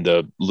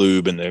the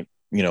lube and the,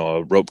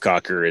 a rope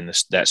cocker and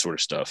that sort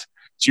of stuff.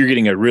 So you're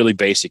getting a really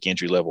basic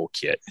entry-level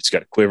kit. It's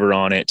got a quiver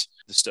on it.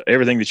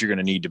 Everything that you're going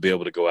to need to be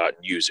able to go out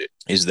and use it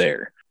is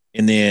there.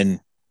 And then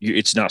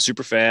it's not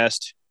super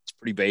fast. It's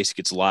pretty basic.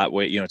 It's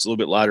lightweight. It's a little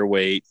bit lighter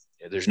weight.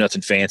 There's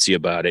nothing fancy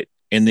about it.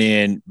 And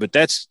then, but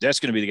that's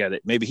going to be the guy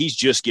that maybe he's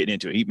just getting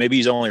into it. Maybe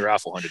he's only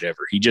rifle hunted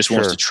ever. He just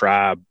wants to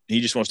try. He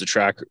just wants to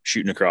try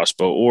shooting a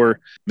crossbow. Or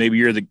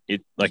maybe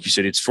like you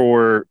said, it's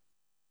for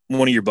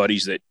one of your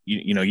buddies that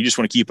you just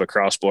want to keep a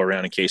crossbow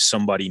around in case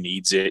somebody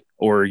needs it,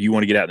 or you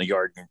want to get out in the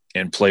yard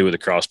and play with a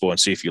crossbow and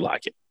see if you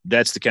like it.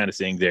 That's the kind of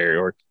thing there.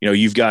 Or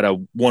you've got a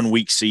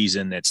 1-week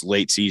season that's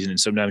late season, and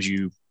sometimes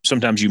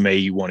you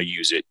may want to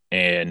use it,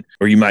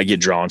 or you might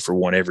get drawn for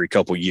one every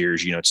couple of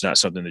years. It's not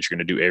something that you're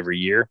going to do every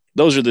year.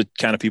 Those are the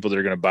kind of people that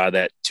are going to buy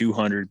that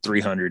 $200,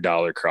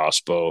 $300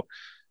 crossbow.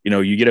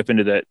 You get up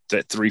into that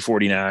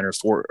 $349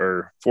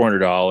 or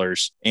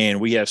 $400, and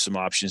we have some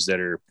options that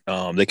are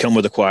they come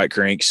with a quiet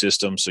crank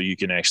system, so you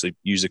can actually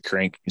use a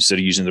crank instead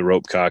of using the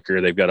rope cocker.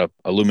 They've got a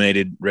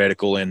illuminated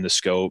reticle in the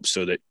scope,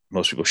 so that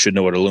most people should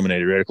know what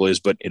illuminated reticle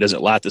is, but it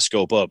doesn't light the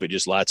scope up. It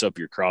just lights up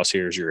your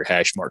crosshairs, your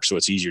hash marks, so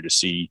it's easier to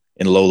see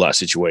in low light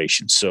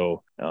situations.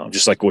 So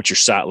just like what your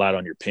sight light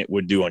on your pin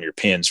would do on your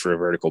pins for a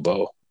vertical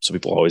bow. So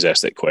people always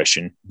ask that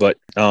question, but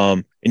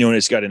and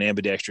it's got an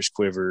ambidextrous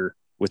quiver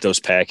with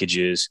those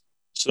packages,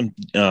 some,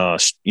 a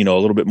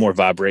little bit more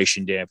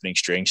vibration dampening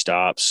string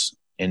stops,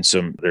 and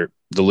the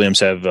limbs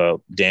have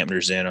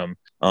dampeners in them,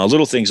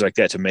 little things like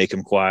that to make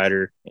them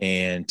quieter,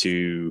 and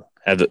to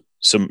have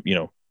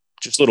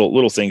just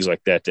little things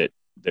like that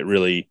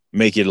really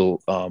make it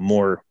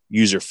more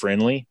user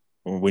friendly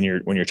when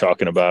you're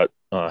talking about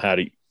how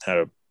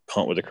to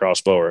hunt with a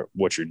crossbow or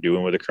what you're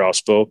doing with a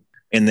crossbow.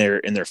 And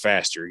they're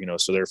faster,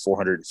 so they're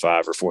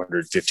 405 or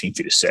 415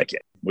 feet a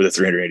second with a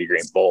 380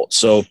 grain bolt.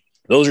 So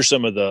those are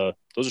some of the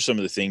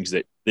things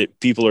that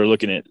people are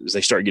looking at as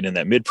they start getting in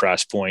that mid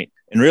price point.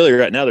 And really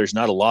right now, there's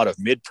not a lot of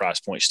mid price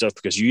point stuff,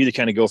 because you either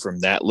kind of go from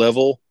that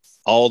level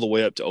all the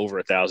way up to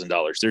over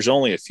 $1,000. There's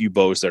only a few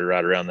bows that are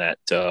right around that,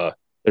 that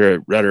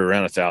are right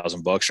around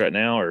 $1,000 right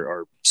now,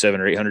 or $700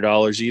 or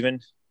 $800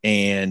 even.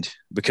 And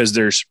because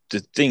there's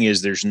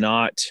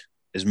not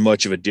as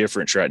much of a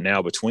difference right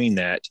now between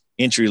that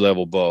entry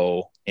level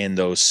bow and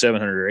those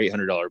 $700 or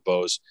 $800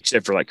 bows,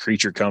 except for like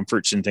creature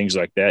comforts and things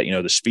like that.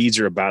 The speeds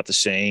are about the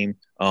same.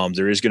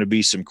 There is going to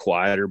be some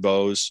quieter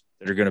bows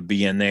that are going to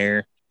be in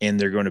there, and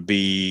they're going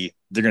to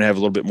have a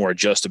little bit more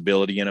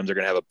adjustability in them. They're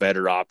going to have a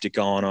better optic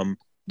on them.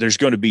 There's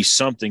going to be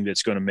something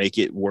that's going to make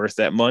it worth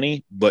that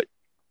money, but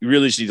you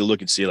really just need to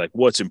look and see like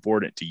what's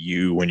important to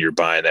you when you're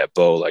buying that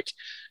bow. Like,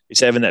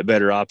 is having that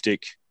better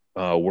optic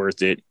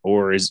worth it,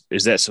 or is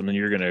that something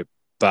you're going to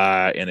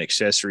buy an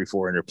accessory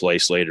for and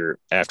replace later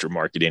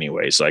aftermarket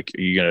anyways? Like,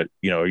 are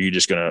you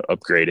just going to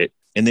upgrade it?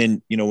 And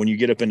then, when you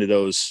get up into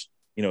those,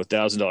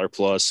 $1,000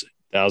 plus,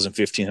 $1,000,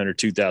 $1,500,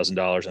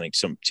 $2,000, I think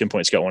some 10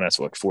 Point's got one that's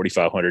like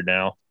 $4,500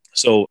 now.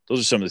 So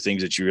those are some of the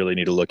things that you really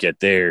need to look at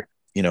there.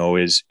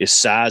 Is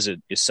size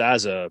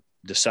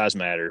does size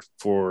matter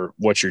for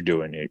what you're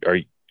doing? Are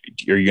you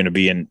going to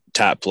be in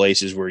tight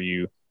places where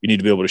you need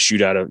to be able to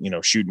shoot out of,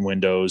 shooting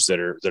windows that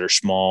are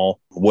small?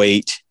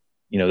 Weight,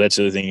 that's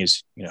the other thing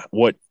is,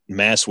 what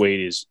mass weight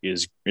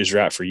is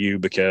right for you,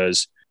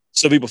 because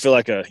some people feel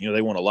like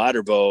they want a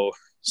lighter bow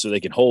so they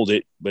can hold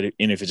it.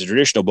 And if it's a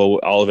traditional bow,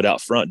 all of it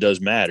out front does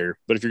matter.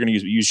 But if you're going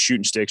to use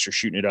shooting sticks or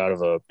shooting it out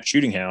of a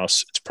shooting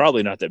house, it's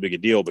probably not that big a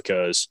deal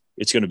because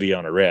it's going to be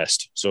on a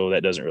rest. So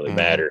that doesn't really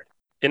matter.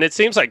 And it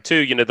seems like,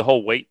 too, the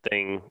whole weight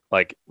thing,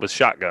 like with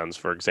shotguns,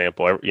 for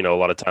example, a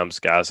lot of times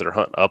guys that are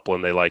hunting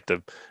upland, they like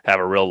to have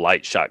a real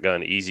light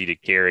shotgun, easy to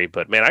carry.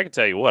 But, man, I can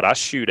tell you what, I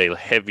shoot a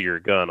heavier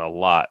gun a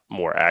lot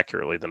more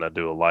accurately than I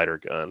do a lighter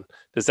gun.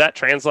 Does that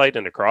translate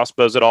into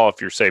crossbows at all if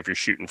you're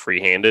shooting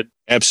free-handed?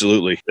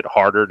 Absolutely. Is it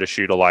harder to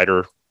shoot a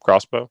lighter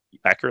crossbow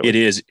accurately? It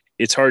is.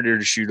 It's harder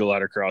to shoot a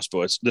lighter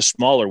crossbow. It's the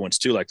smaller ones,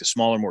 too, like the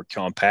smaller, more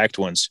compact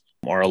ones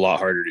are a lot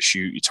harder to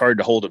shoot. It's hard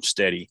to hold them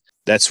steady.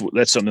 That's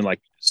something like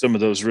some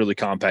of those really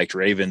compact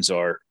Ravens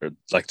are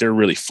like, they're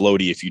really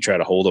floaty if you try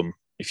to hold them.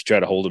 If you try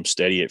to hold them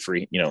steady at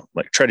free,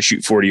 like try to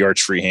shoot 40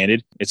 yards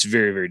free-handed, it's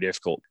very, very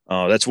difficult.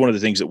 That's one of the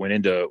things that went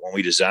into when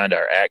we designed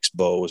our axe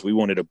bow was we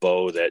wanted a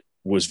bow that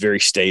was very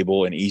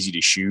stable and easy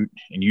to shoot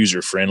and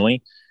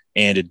user-friendly.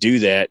 And to do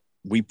that,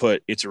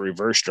 it's a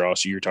reverse draw.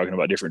 So you're talking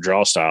about different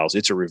draw styles.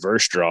 It's a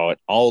reverse draw.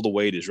 All the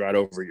weight is right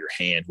over your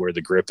hand where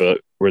the grip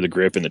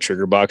and the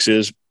trigger box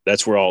is.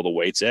 That's where all the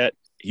weight's at.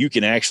 You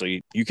can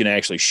actually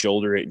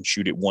shoulder it and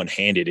shoot it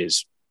one-handed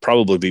is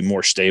probably be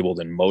more stable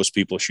than most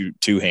people shoot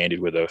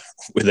two-handed with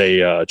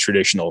a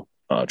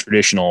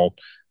traditional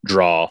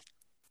draw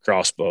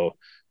crossbow,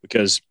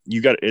 because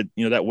you got it,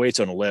 that weight's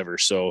on a lever.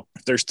 So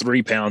if there's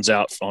 3 pounds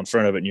out on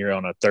front of it and you're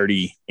on a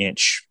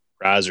 30-inch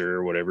riser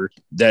or whatever,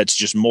 that's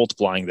just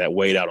multiplying that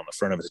weight out on the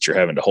front of it that you're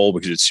having to hold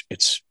because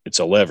it's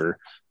a lever.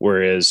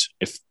 Whereas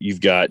if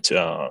you've got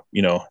I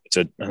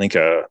think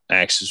a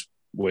axe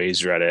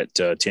weighs right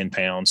at 10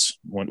 pounds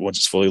once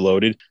it's fully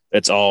loaded.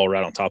 That's all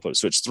right on top of it.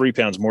 So it's 3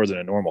 pounds more than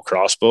a normal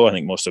crossbow. I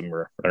think most of them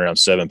are around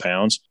 7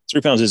 pounds.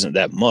 3 pounds isn't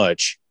that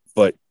much,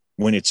 but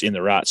when it's in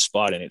the right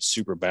spot and it's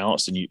super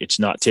balanced and it's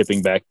not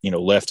tipping back,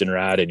 left and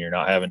right, and you're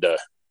not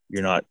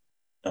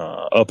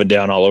up and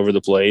down all over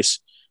the place.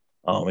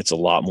 It's a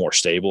lot more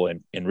stable.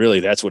 And really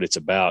that's what it's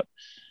about.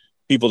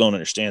 People don't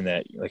understand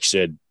that. Like I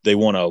said, they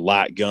want a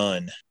light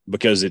gun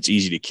because it's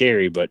easy to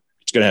carry, but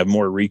it's going to have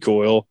more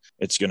recoil.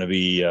 It's going to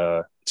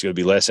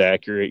be less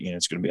accurate.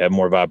 It's going to have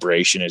more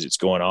vibration as it's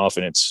going off,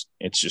 and it's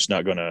just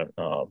not going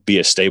to be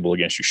as stable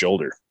against your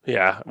shoulder.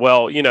 Yeah.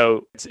 Well,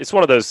 it's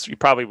one of those,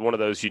 probably one of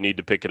those you need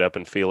to pick it up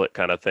and feel it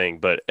kind of thing.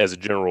 But as a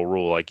general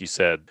rule, like you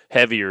said,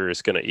 heavier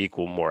is going to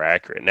equal more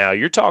accurate. Now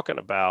you're talking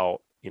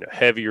about,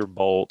 heavier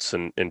bolts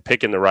and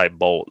picking the right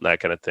bolt and that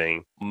kind of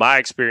thing. My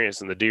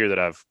experience in the deer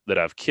that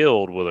I've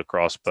killed with a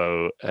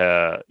crossbow,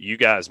 you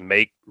guys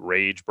make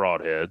Rage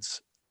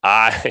broadheads.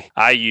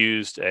 I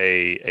used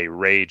a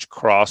Rage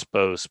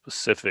crossbow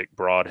specific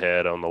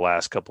broadhead on the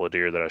last couple of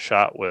deer that I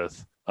shot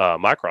with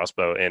my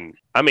crossbow. And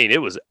I mean,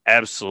 it was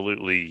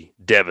absolutely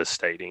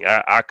devastating.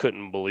 I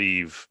couldn't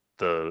believe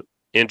the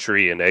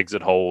entry and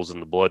exit holes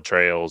and the blood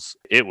trails.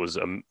 It was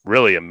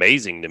really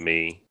amazing to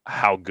me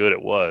how good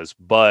it was.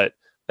 But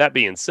that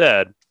being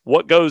said,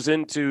 what goes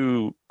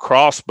into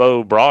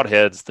crossbow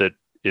broadheads that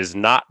is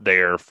not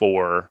there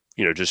for,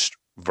 just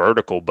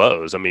vertical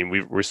bows? I mean,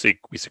 we see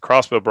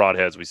crossbow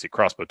broadheads, we see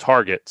crossbow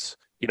targets.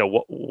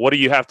 What do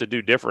you have to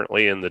do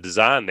differently in the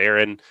design there?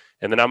 And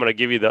then I'm going to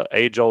give you the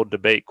age-old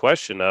debate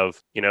question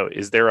of,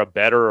 is there a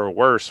better or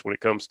worse when it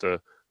comes to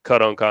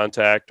cut on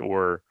contact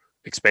or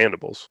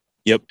expandables?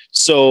 Yep.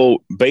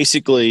 So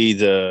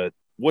basically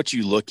what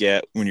you look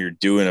at when you're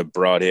doing a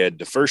broadhead,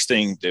 the first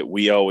thing that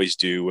we always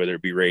do, whether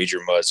it be Rage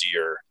or Muzzy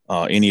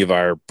or any of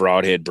our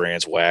broadhead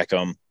brands,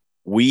 Wacom,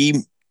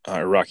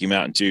 Rocky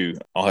Mountain too,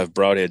 I'll have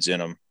broadheads in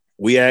them.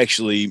 We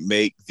actually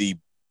make the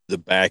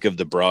back of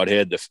the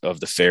broadhead of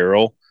the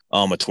ferrule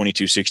a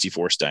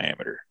 22/64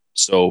 diameter.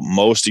 So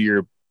most of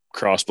your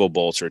crossbow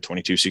bolts are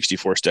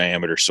 22/64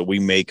 diameter. So we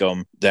make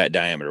them that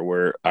diameter,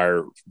 where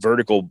our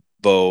vertical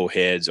bow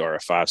heads are a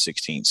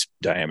 5/16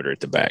 diameter at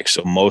the back.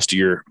 So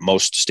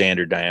most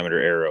standard diameter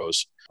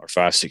arrows are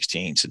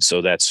 5/16, and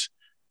so that's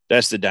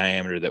the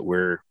diameter that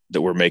we're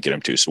making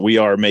them to. So we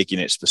are making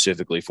it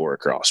specifically for a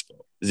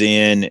crossbow.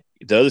 Then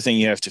the other thing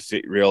you have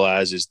to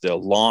realize is the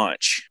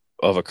launch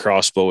of a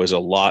crossbow is a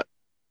lot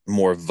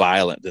more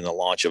violent than the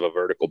launch of a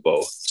vertical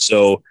bow.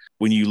 So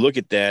when you look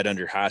at that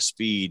under high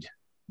speed,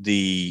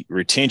 the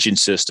retention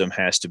system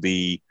has to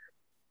be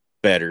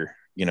better.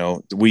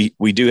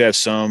 We do have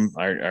some,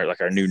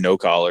 like our new no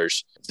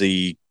collars,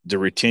 the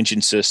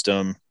retention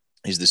system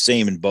is the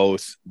same in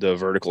both the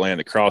vertical and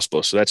the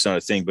crossbow. So that's not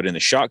a thing. But in the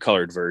shot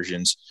collared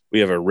versions, we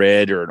have a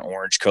red or an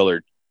orange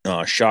colored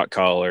shot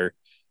collar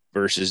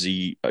versus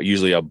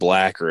usually a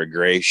black or a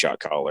gray shot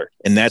collar.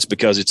 And that's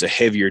because it's a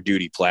heavier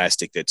duty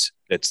plastic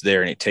that's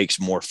there, and it takes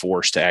more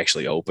force to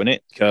actually open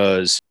it,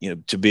 because,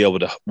 to be able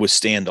to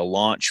withstand the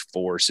launch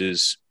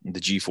forces, the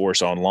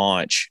G-force on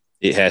launch,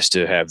 it has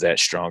to have that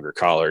stronger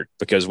collar,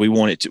 because we don't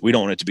want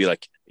it to be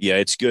like, yeah,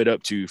 it's good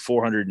up to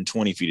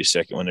 420 feet a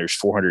second when there's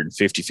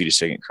 450 feet a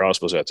second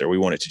crossbows out there. We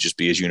want it to just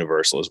be as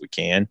universal as we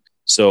can.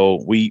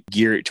 So we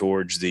gear it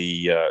towards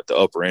the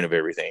upper end of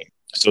everything.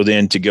 So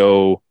then to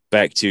go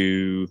back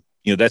to,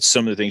 that's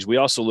some of the things we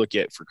also look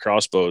at for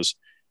crossbows.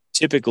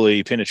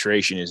 typically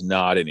penetration is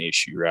not an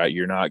issue, right?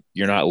 You're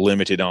not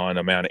limited on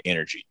amount of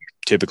energy. You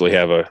typically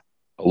have a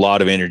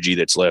lot of energy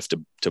that's left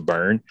to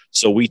burn.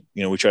 So we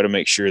try to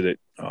make sure that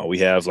we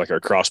have like our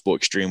Crossbow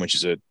Extreme, which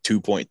is a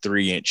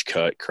 2.3 inch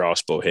cut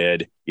crossbow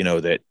head,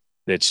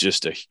 that's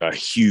just a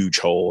huge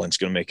hole, and it's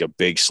going to make a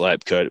big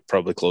slap cut,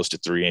 probably close to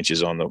 3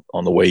 inches on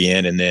the way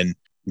in, and then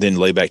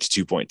lay back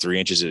to 2.3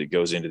 inches as it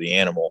goes into the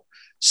animal.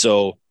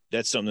 So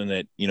that's something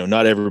that,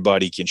 not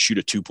everybody can shoot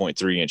a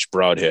 2.3 inch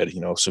broadhead.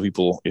 So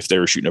people, if they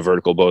were shooting a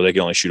vertical bow, they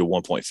can only shoot a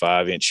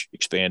 1.5 inch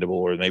expandable,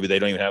 or maybe they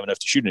don't even have enough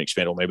to shoot an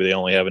expandable. Maybe they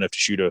only have enough to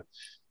shoot a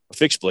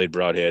fixed blade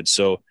broadhead.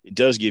 So it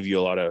does give you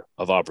a lot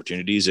of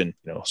opportunities. And,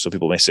 so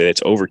people may say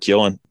it's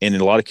overkill. And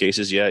in a lot of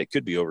cases, yeah, it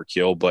could be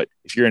overkill. But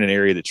if you're in an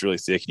area that's really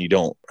thick and you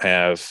don't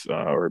have,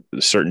 or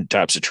certain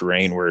types of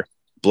terrain where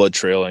blood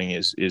trailing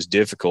is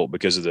difficult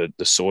because of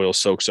the soil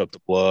soaks up the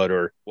blood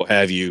or what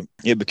have you,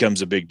 it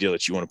becomes a big deal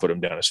that you want to put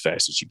them down as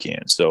fast as you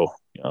can. So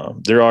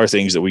there are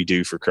things that we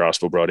do for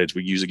crossbow broadheads.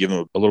 We usually give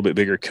them a little bit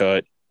bigger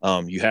cut.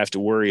 You have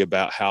to worry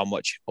about how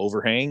much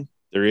overhang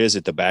there is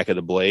at the back of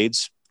the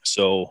blades.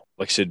 So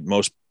like I said,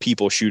 most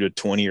people shoot a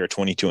 20 or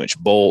 22 inch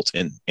bolt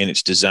and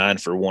it's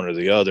designed for one or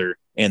the other.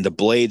 And the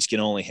blades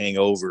can only hang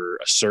over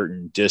a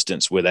certain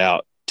distance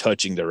without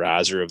touching the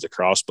riser of the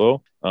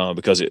crossbow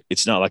because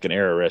it's not like an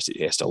arrow rest.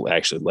 It has to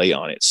actually lay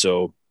on it.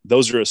 So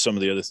those are some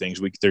of the other things.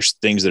 There's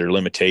things that are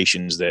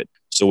limitations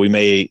so we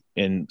may,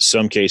 in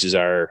some cases,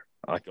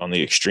 like on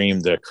the extreme,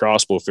 the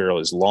crossbow ferrule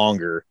is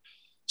longer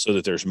so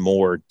that there's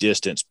more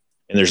distance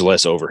and there's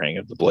less overhang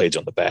of the blades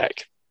on the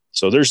back.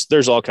 So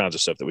there's all kinds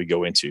of stuff that we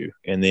go into.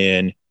 And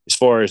then as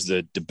far as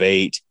the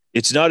debate,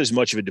 it's not as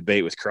much of a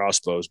debate with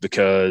crossbows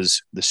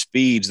because the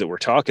speeds that we're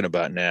talking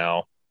about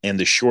now and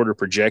the shorter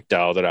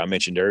projectile that I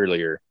mentioned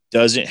earlier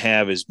doesn't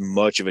have as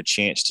much of a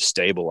chance to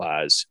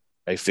stabilize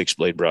a fixed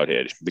blade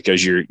broadhead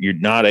because you're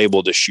not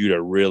able to shoot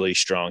a really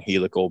strong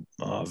helical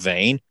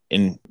vein.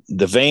 And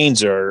the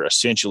veins are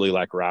essentially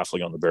like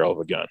rifling on the barrel of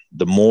a gun.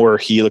 The more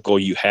helical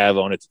you have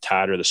on it, the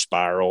tighter the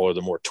spiral or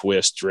the more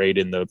twist rate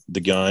in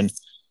the gun.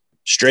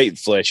 Straight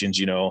fletchings,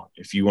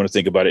 if you want to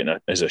think about it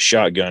as a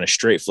shotgun, a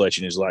straight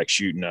fletching is like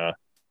shooting a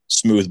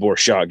smoothbore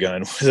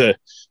shotgun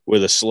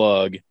with a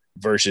slug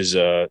versus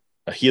a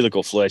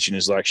helical fletching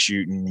is like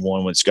shooting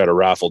one that's got a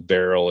rifled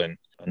barrel and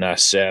a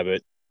nice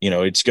sabot.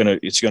 It's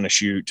gonna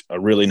shoot a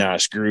really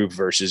nice groove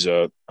versus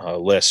a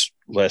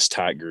less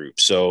tight groove.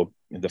 So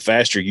the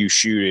faster you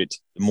shoot it,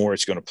 the more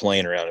it's going to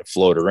plane around and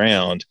float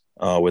around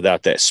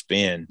without that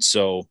spin.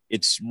 So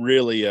it's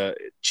really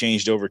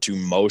changed over to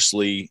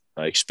mostly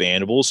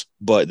expandables,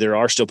 but there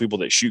are still people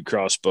that shoot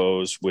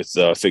crossbows with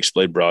fixed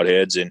blade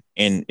broadheads,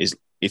 and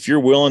if you're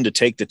willing to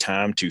take the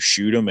time to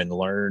shoot them and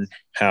learn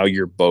how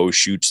your bow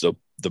shoots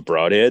the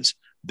broadheads,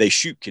 they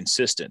shoot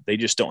consistent. They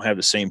just don't have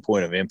the same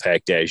point of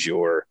impact as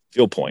your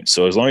field point.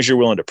 So as long as you're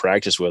willing to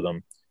practice with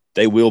them,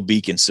 they will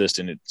be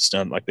consistent. It's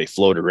not like they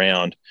float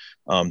around.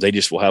 They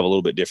just will have a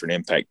little bit different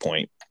impact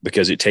point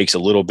because it takes a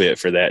little bit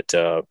for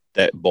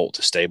that bolt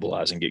to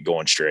stabilize and get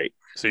going straight.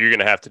 So you're going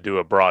to have to do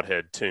a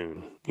broadhead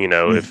tune,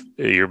 if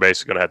you're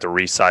basically going to have to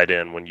re-sight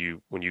in when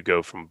you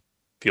go from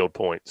field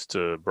points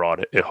to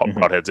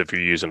broadheads if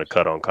you're using a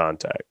cut on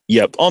contact.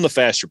 Yep, on the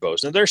faster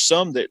bows. Now there's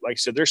some that, like I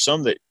said, there's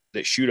some that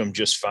shoot them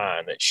just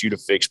fine, that shoot a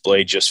fixed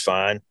blade just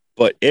fine.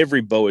 But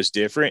every bow is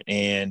different,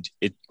 and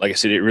it, like I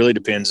said, it really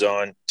depends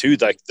on too,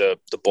 like the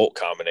bolt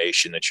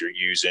combination that you're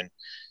using.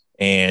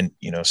 And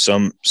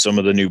some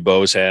of the new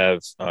bows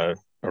have a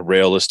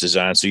railless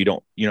design, so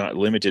you're not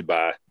limited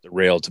by the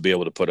rail to be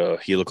able to put a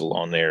helical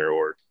on there.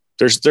 Or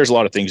there's a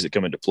lot of things that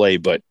come into play,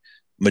 but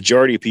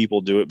majority of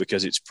people do it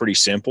because it's pretty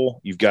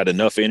simple. You've got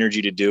enough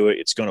energy to do it.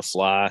 It's going to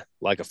fly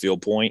like a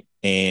field point,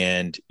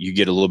 and you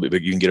get a little bit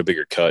bigger. You can get a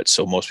bigger cut.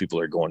 So most people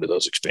are going to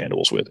those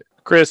expandables with it.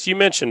 Chris, you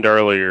mentioned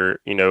earlier,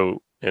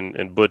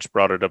 and Butch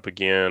brought it up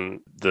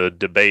again, the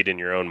debate in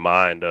your own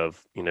mind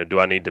of, do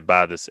I need to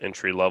buy this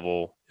entry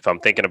level? If I'm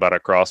thinking about a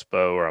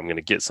crossbow or I'm going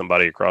to get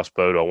somebody a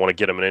crossbow, do I want to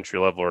get them an entry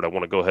level or do I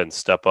want to go ahead and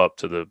step up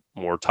to the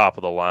more top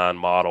of the line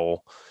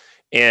model?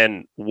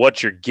 And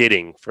what you're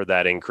getting for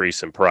that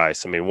increase in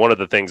price. I mean, one of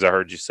the things I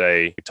heard you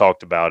say, you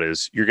talked about,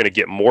 is you're going to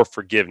get more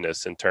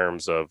forgiveness in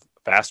terms of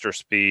faster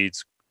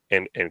speeds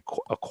and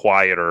a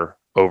quieter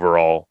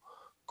overall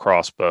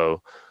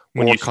crossbow.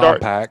 When More you start,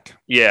 compact.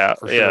 yeah,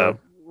 Sure.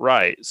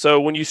 right. So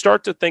when you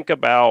start to think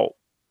about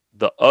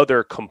the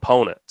other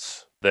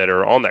components that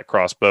are on that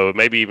crossbow,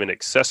 maybe even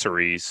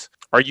accessories,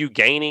 are you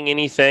gaining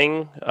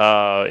anything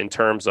in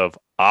terms of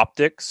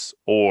optics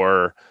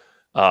or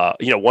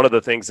one of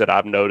the things that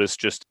I've noticed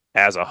just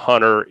as a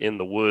hunter in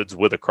the woods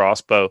with a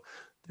crossbow,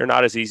 they're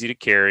not as easy to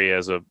carry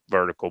as a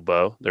vertical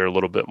bow. They're a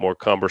little bit more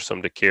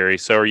cumbersome to carry.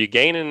 So are you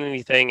gaining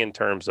anything in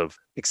terms of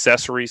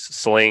accessories,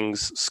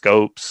 slings,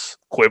 scopes,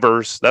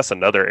 quivers? That's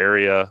another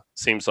area.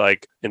 Seems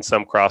like in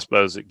some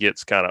crossbows it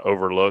gets kind of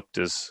overlooked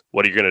is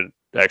what are you going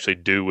to actually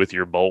do with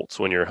your bolts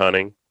when you're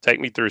hunting? Take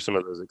me through some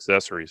of those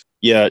accessories.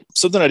 Yeah,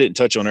 something I didn't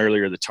touch on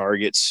earlier, the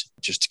targets,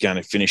 just to kind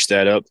of finish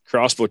that up.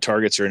 Crossbow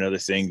targets are another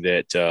thing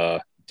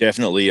that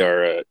definitely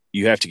are.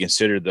 You have to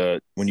consider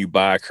when you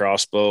buy a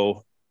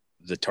crossbow,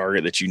 the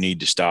target that you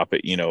need to stop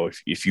it.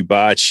 If you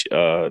buy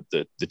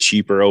the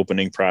cheaper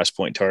opening price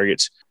point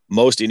targets,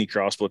 most any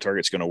crossbow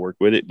target's going to work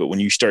with it. But when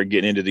you start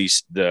getting into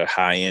the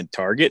high end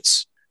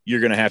targets,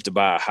 you're going to have to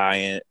buy a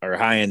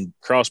high end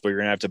crossbow. You're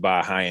going to have to buy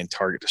a high end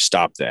target to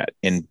stop that,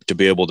 and to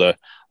be able to.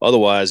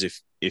 Otherwise,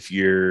 if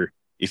you're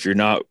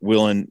not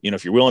willing,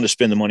 if you're willing to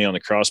spend the money on the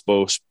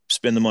crossbow,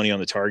 spend the money on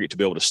the target to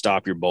be able to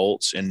stop your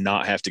bolts and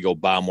not have to go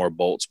buy more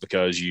bolts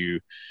because you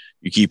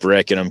keep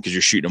wrecking them because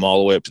you're shooting them all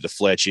the way up to the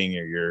fletching,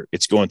 or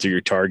it's going through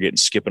your target and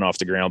skipping off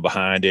the ground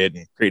behind it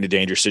and creating a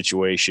dangerous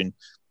situation.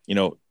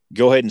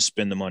 Go ahead and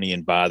spend the money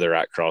and buy the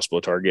right crossbow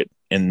target.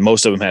 And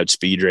most of them have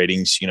speed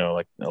ratings,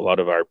 like a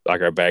lot of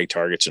our bag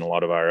targets and a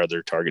lot of our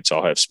other targets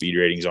all have speed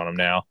ratings on them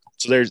now.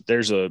 So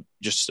there's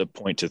just a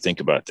point to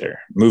think about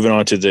there. Moving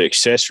on to the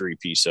accessory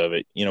piece of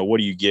it, what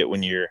do you get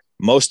when you're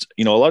a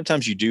lot of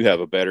times you do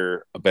have a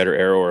better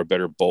arrow or a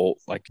better bolt.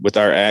 Like with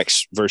our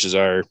axe versus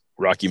our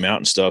Rocky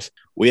Mountain stuff,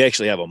 we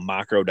actually have a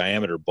micro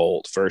diameter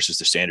bolt versus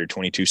the standard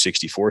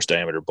 22/64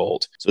 diameter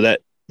bolt. So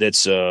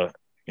that's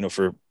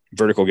for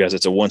vertical guys,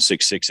 it's a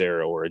 166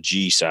 arrow or a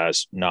G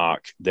size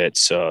nock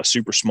that's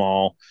super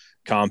small,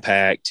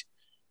 compact,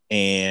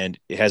 and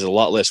it has a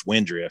lot less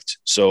wind drift.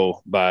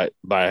 So by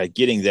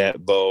getting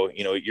that bow,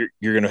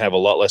 you're going to have a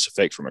lot less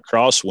effect from a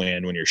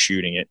crosswind when you're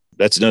shooting it.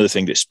 That's another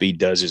thing that speed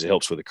does, is it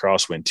helps with the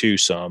crosswind too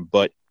some.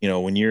 But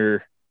when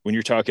you're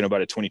talking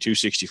about a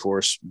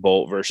 22/64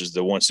 bolt versus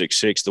the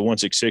 166, the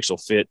 166 will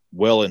fit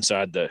well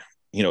inside the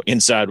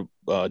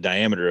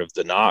diameter of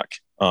the nock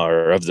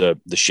or of the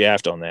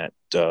shaft on that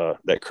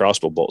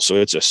crossbow bolt. So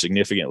it's a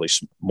significantly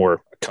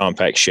more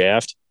compact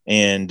shaft.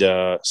 And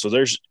so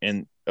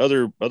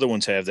other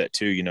ones have that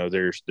too.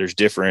 There's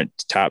different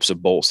types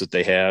of bolts that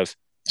they have.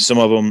 Some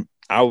of them,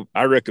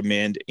 I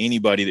recommend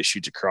anybody that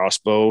shoots a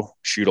crossbow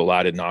shoot a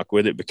lighted nock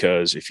with it,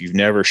 because if you've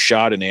never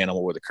shot an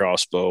animal with a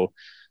crossbow,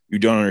 you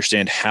don't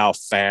understand how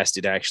fast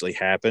it actually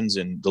happens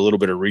and the little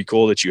bit of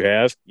recoil that you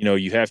have.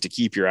 You have to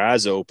keep your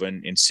eyes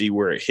open and see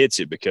where it hits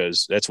it,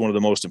 because that's one of the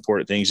most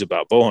important things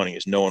about bow hunting,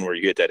 is knowing where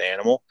you hit that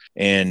animal.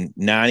 And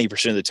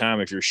 90% of the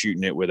time, if you're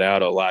shooting it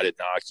without a lighted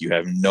nock, you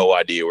have no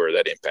idea where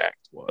that impact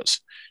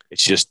was. It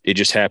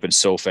just happens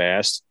so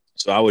fast.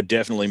 So I would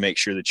definitely make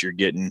sure that you're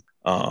getting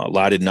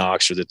lighted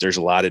nocks, or that there's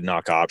a lighted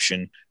nock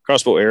option.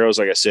 Crossbow arrows,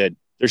 like I said,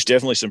 there's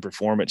definitely some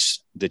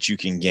performance that you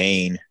can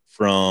gain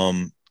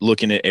from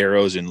looking at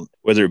arrows, and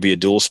whether it be a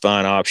dual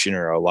spine option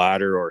or a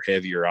lighter or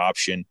heavier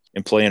option,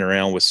 and playing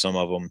around with some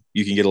of them,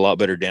 you can get a lot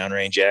better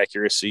downrange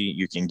accuracy.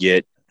 You can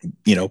get,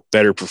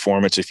 better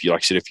performance. If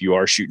you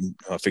are shooting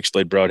fixed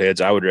blade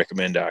broadheads, I would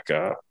recommend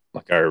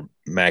like our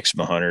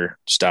Maxima Hunter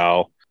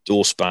style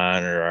dual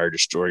spine, or our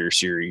Destroyer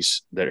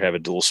series that have a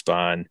dual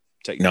spine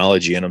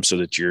technology in them, so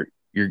that you're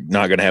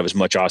not going to have as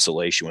much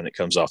oscillation when it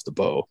comes off the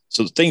bow.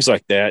 So things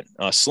like that.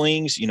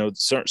 Slings,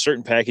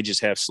 certain packages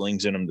have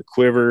slings in them. The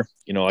quiver,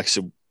 like I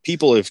said,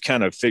 people have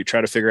kind of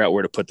try to figure out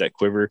where to put that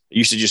quiver. It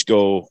used to just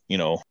go,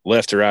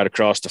 left or right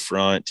across the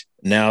front.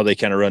 Now they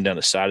kind of run down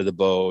the side of the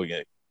bow.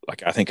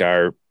 Like I think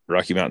our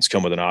Rocky Mountains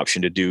come with an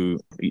option to do.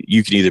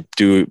 You can either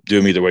do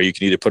them either way. You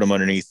can either put them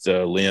underneath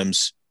the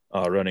limbs,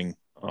 running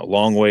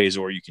long ways,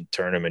 or you can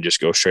turn them and just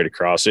go straight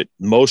across it.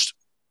 Most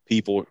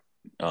people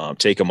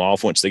take them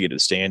off once they get to the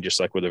stand, just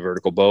like with a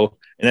vertical bow.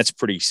 And that's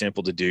pretty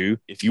simple to do.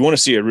 If you want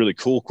to see a really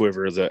cool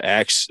quiver, the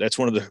axe, that's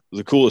one of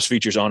the coolest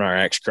features on our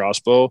axe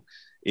crossbow,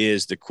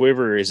 is the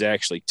quiver is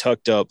actually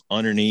tucked up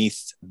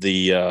underneath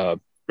the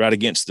right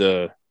against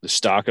the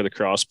stock of the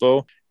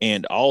crossbow,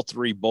 and all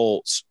three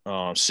bolts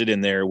sit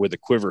in there with a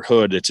quiver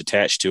hood that's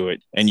attached to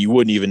it, and you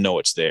wouldn't even know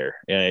it's there.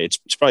 It's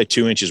probably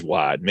 2 inches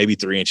wide, maybe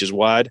 3 inches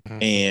wide,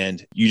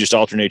 and you just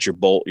alternate your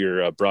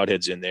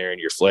broadheads in there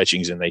and your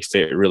fletchings, and they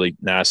fit really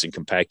nice and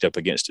compact up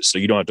against it, so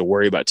you don't have to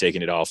worry about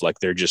taking it off. Like,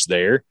 they're just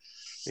there.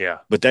 Yeah.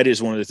 But that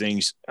is one of the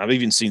things. I've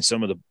even seen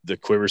some of the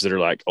quivers that are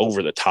like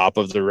over the top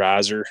of the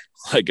riser,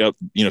 like up,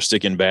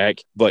 sticking back,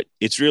 but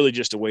it's really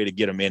just a way to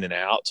get them in and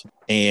out.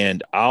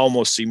 And I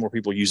almost see more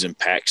people using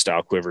pack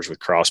style quivers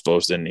with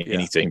crossbows than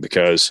anything,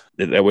 because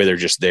that way they're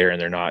just there and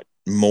they're not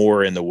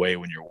more in the way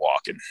when you're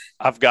walking.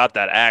 I've got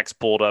that axe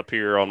pulled up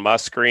here on my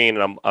screen,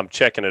 and I'm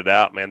checking it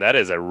out, man. That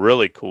is a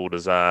really cool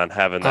design,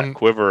 having that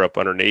quiver up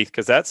underneath,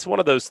 because that's one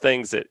of those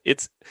things that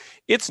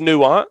it's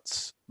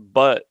nuance,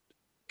 but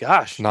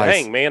gosh,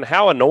 nice. Dang, man,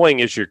 how annoying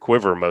is your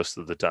quiver most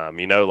of the time?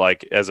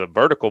 Like as a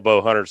vertical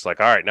bow hunter, it's like,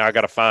 all right, now I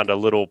got to find a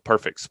little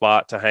perfect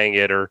spot to hang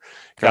it, or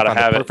got to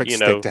have perfect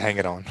stick to hang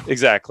it on.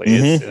 Exactly.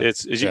 Mm-hmm.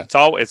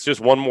 It's just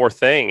one more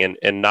thing,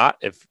 and not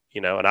if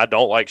and I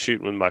don't like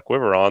shooting with my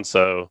quiver on,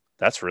 so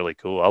that's really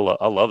cool.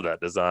 I love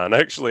that design.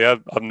 Actually,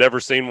 I've never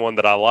seen one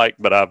that I like,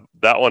 but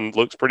that one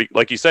looks pretty.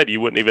 Like you said,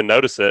 you wouldn't even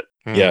notice it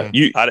Yeah,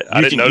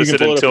 I didn't notice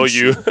it until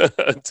you shoot.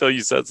 until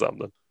you said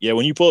something. Yeah,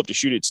 when you pull up to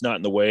shoot, it's not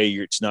in the way.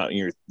 It's not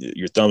your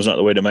thumb's not in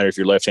the way. No matter if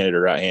you're left-handed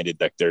or right-handed,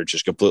 like they're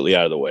just completely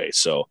out of the way.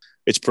 So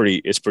it's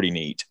pretty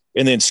neat.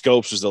 And then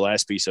scopes was the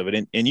last piece of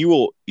it. And you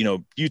will,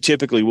 you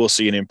typically will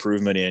see an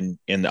improvement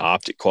in the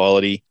optic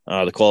quality,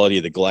 the quality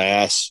of the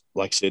glass.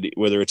 Like I said,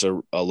 whether it's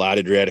a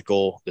lighted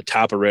reticle, the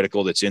type of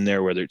reticle that's in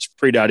there, whether it's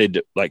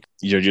pre-dotted, like,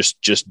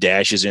 just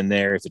dashes in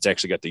there, if it's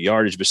actually got the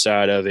yardage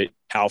beside of it,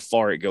 how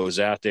far it goes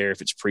out there,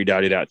 if it's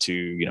pre-dotted out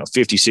to,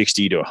 50,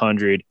 60 to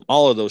 100,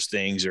 all of those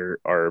things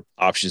are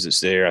options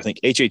that's there. I think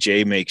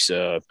HHA makes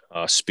a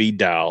speed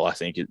dial, I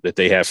think, that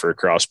they have for a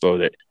crossbow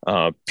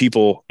that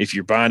people, if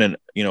you're buying an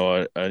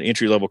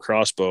entry-level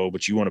crossbow,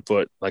 but you want to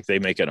put, like, they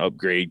make an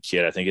upgrade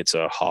kit. I think it's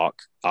a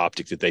Hawk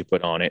optic that they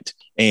put on it,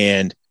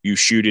 and you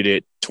shoot it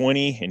at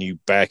 20 and you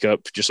back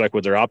up, just like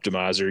with their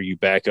optimizer, you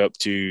back up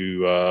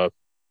to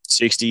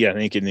 60, I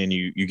think, and then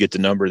you get the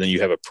number, and then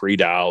you have a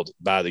pre-dialed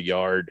by the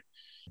yard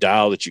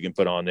dial that you can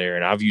put on there.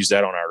 And I've used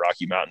that on our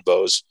Rocky Mountain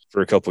bows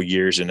for a couple of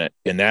years, and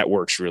that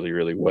works really,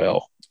 really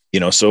well.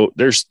 So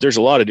there's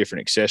a lot of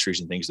different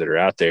accessories and things that are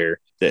out there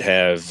that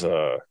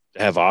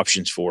have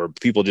options for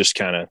people. Just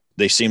kind of,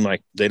 they seem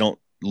like they don't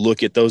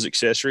look at those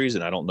accessories,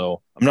 and I don't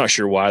know, I'm not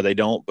sure why they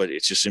don't, but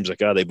it just seems like,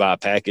 they buy a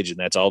package and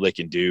that's all they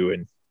can do,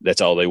 and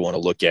that's all they want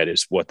to look at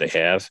is what they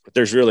have. But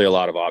there's really a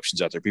lot of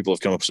options out there. People have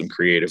come up with some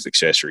creative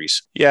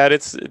accessories. Yeah,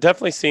 it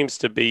definitely seems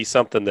to be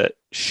something that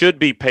should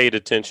be paid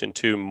attention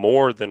to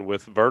more than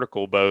with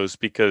vertical bows,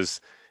 because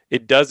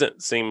it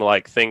doesn't seem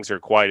like things are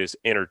quite as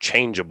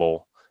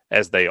interchangeable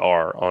as they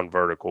are on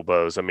vertical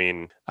bows. I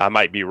mean, I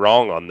might be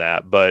wrong on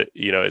that, but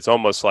it's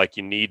almost like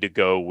you need to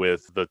go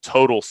with the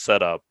total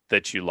setup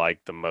that you like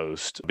the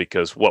most,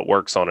 because what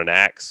works on an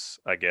axe,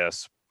 I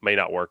guess, may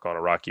not work on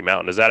a Rocky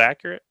Mountain. Is that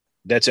accurate?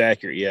 That's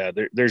accurate. Yeah.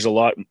 There's a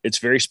lot. It's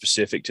very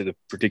specific to the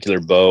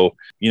particular bow.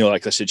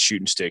 Like I said,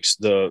 shooting sticks,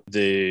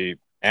 the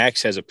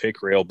axe has a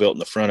pick rail built in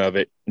the front of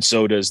it, and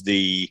so does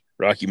the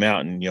Rocky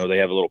Mountain. They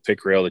have a little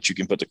pick rail that you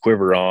can put the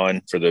quiver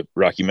on for the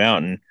Rocky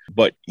Mountain.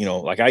 But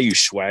like I use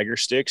swagger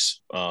sticks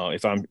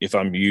if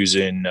I'm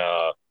using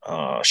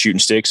shooting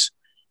sticks,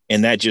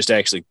 and that just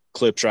actually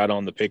clips right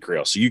on the pick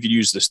rail. So you could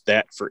use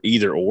that for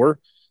either or.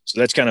 So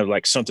that's kind of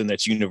like something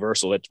that's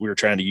universal, that we were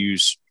trying to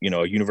use,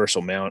 a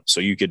universal mount. So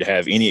you could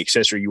have any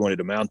accessory you wanted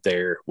to mount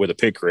there with a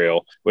pick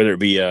rail, whether it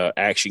be a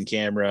action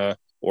camera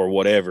or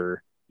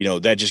whatever.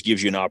 That just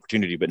gives you an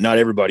opportunity. But not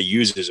everybody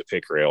uses a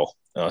pick rail.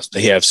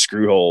 They have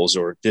screw holes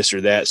or this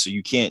or that. So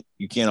you can't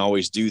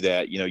always do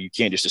that. You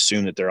can't just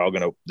assume that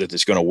that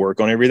it's gonna work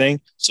on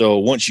everything. So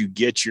once you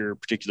get your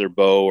particular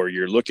bow, or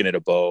you're looking at a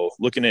bow,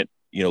 look at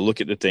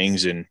the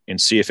things and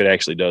see if it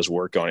actually does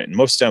work on it. And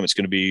most of the time it's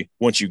going to be,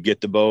 once you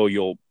get the bow,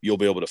 you'll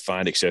be able to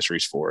find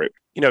accessories for it.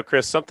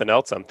 Chris, something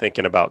else I'm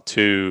thinking about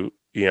too,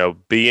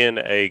 being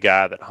a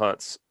guy that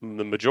hunts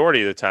the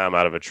majority of the time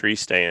out of a tree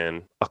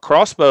stand, a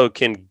crossbow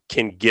can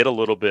get a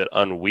little bit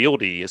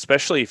unwieldy,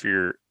 especially if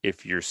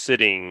you're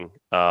sitting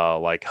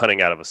like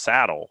hunting out of a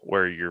saddle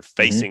where you're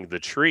facing the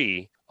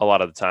tree. A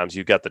lot of the times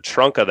you've got the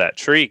trunk of that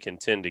tree can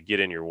tend to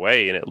get in your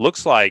way. And it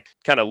looks like,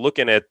 kind of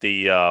looking at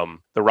the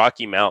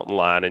Rocky Mountain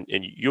line, and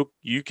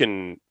you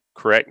can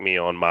correct me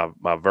on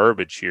my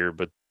verbiage here,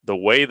 but the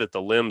way that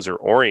the limbs are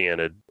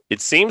oriented, it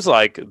seems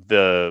like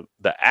the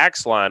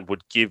axe line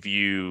would it'd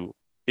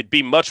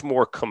be much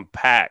more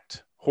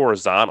compact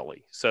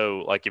horizontally.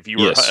 So like if you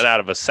were hunting out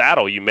of a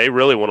saddle, you may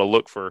really want to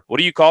look for, what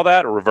do you call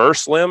that? A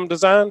reverse limb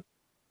design?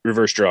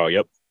 Reverse draw.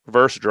 Yep.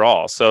 Reverse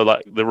draw. So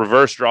like the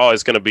reverse draw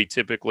is going to be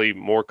typically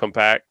more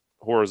compact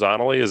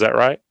horizontally. Is that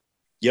right?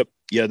 Yep.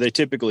 Yeah. They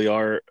typically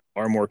are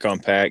more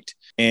compact,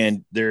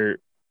 and they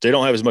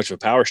don't have as much of a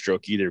power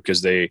stroke either,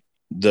 because the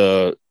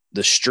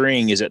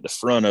string is at the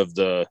front of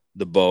the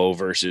bow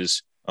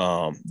versus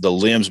the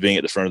limbs being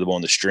at the front of the bow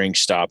and the string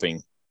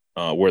stopping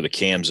where the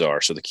cams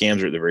are. So the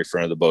cams are at the very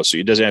front of the bow. So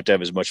it doesn't have to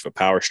have as much of a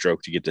power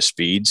stroke to get the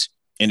speeds,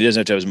 and it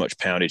doesn't have to have as much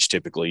poundage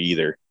typically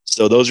either.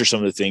 So those are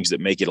some of the things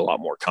that make it a lot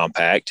more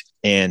compact.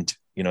 And,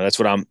 that's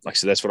what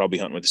that's what I'll be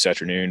hunting with this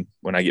afternoon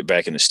when I get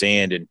back in the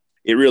stand. And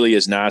it really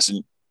is nice.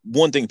 And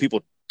one thing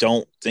people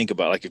don't think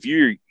about, like if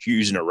you're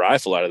using a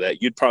rifle out of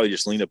that, you'd probably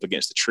just lean up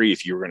against the tree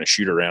if you were going to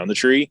shoot around the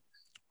tree.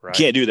 Right.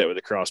 You can't do that with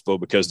a crossbow,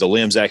 because the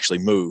limbs actually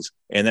move.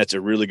 And that's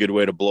a really good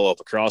way to blow up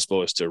a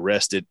crossbow, is to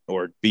rest it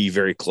or be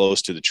very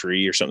close to the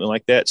tree or something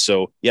like that.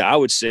 So yeah, I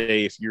would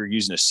say if you're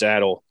using a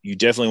saddle, you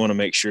definitely want to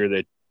make sure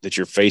that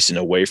you're facing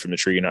away from the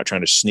tree. You're not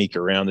trying to sneak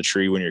around the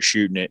tree when you're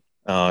shooting it.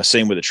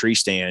 Same with a tree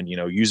stand,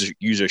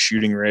 use a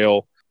shooting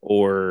rail,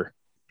 or,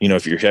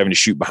 if you're having to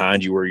shoot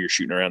behind you where you're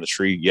shooting around the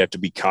tree, you have to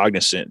be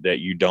cognizant that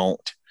you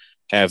don't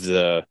have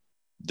the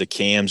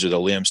cams or the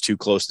limbs too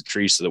close to the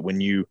tree, so that when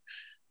you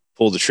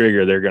pull the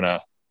trigger, they're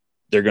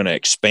going to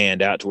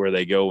expand out to where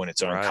they go when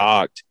it's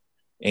uncocked.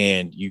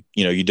 And you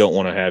don't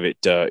want to have it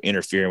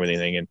interfering with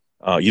anything.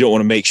 And you don't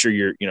want to make sure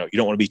you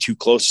don't want to be too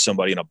close to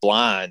somebody in a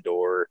blind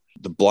or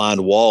the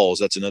blind walls.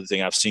 That's another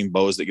thing. I've seen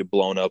bows that get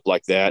blown up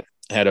like that.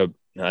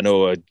 I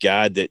know a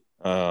guide that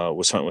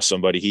was hunting with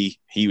somebody.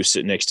 He was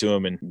sitting next to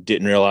him and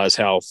didn't realize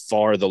how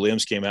far the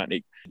limbs came out,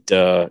 and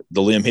the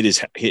limb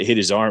hit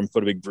his arm,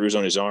 put a big bruise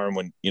on his arm.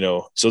 When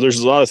so there's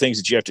a lot of things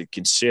that you have to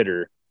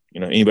consider.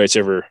 Anybody that's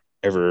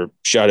ever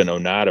shot an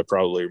Oneida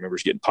probably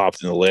remembers getting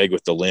popped in the leg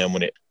with the limb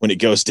when it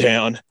goes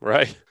down.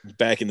 Right.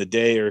 Back in the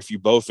day, or if you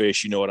bow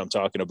fish, you know what I'm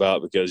talking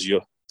about, because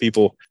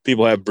people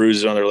have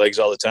bruises on their legs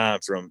all the time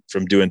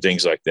from doing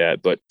things like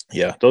that. But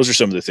yeah, those are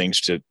some of the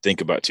things to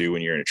think about too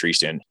when you're in a tree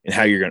stand, and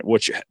how you're going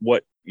to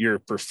what your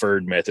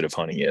preferred method of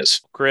hunting is.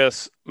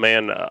 Chris,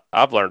 man,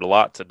 I've learned a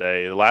lot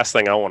today. The last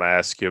thing I want to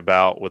ask you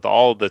about, with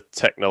all the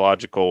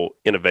technological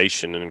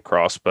innovation in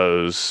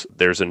crossbows,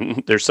 there's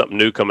something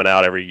new coming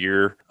out every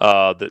year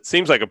that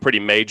seems like a pretty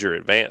major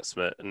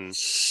advancement. And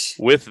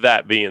with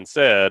that being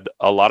said,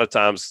 a lot of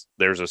times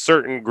there's a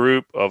certain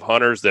group of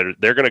hunters that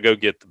they're going to go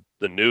get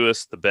the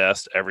newest, the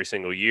best every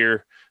single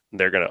year.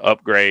 They're going to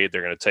upgrade.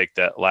 They're going to take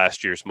that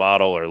last year's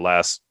model or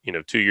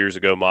 2 years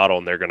ago model,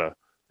 and they're going to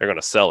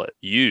sell it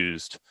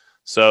used.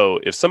 So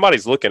if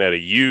somebody's looking at a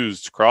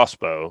used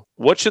crossbow,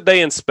 what should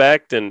they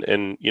inspect?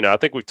 And I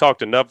think we've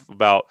talked enough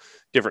about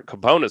different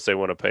components they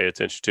want to pay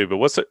attention to, but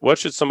what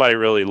should somebody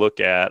really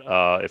look at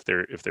if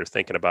they're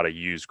thinking about a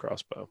used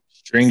crossbow?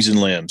 Strings and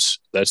limbs.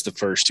 That's the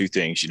first two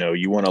things.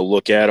 You want to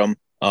look at them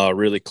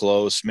really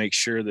close, make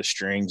sure the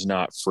string's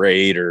not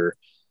frayed, or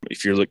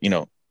if you're looking,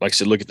 like I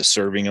said, look at the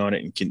serving on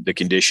it and the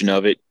condition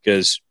of it,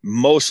 because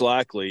most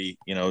likely,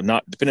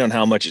 not depending on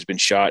how much it's been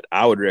shot,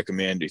 I would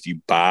recommend, if you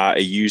buy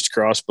a used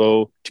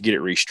crossbow, to get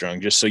it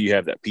restrung, just so you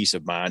have that peace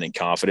of mind and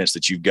confidence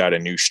that you've got a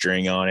new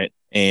string on it,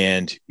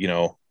 and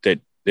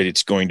that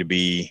it's going to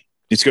be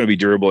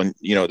durable, and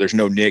there's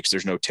no nicks,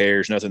 there's no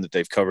tears, nothing that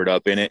they've covered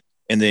up in it.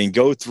 And then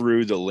go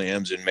through the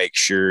limbs and make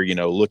sure,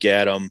 look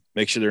at them,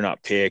 make sure they're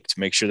not picked,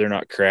 make sure they're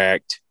not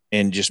cracked,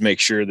 and just make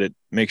sure that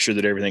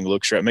everything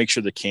looks right. Make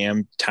sure the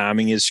cam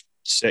timing is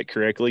set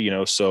correctly.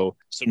 So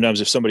sometimes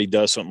if somebody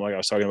does something like I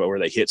was talking about, where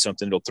they hit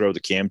something, it'll throw the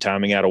cam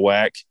timing out of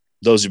whack.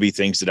 Those would be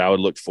things that I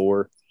would look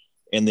for.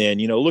 And then,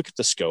 look at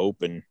the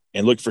scope and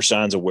look for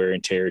signs of wear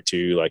and tear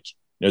too. Like,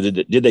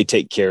 did they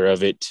take care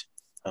of it?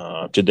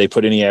 Did they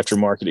put any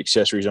aftermarket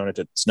accessories on it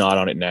that's not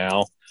on it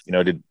now?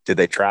 Did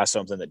they try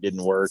something that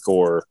didn't work?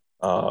 Or,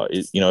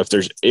 if there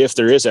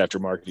is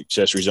aftermarket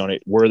accessories on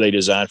it, were they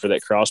designed for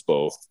that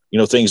crossbow?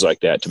 Things like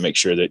that, to make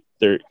sure that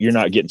you're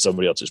not getting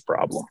somebody else's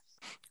problem.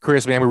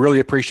 Chris, man, we really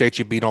appreciate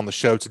you being on the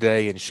show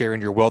today and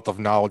sharing your wealth of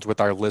knowledge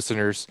with our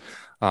listeners.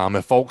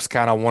 If folks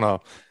kind of want to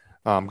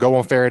go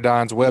on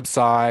Faradyne's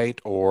website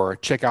or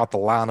check out the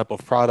lineup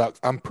of products,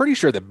 I'm pretty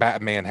sure that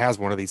Batman has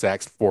one of these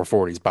Axe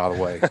 440s, by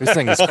the way. This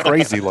thing is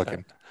crazy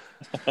looking.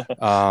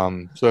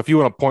 So if you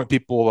want to point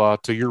people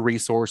to your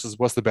resources,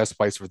 what's the best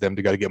place for them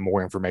to go to get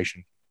more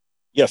information?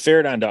 Yeah,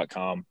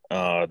 Faradyne.com.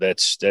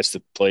 That's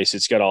the place.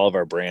 It's got all of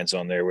our brands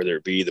on there, whether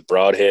it be the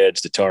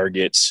broadheads, the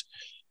targets,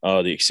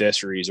 the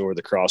accessories, or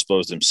the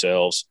crossbows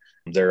themselves.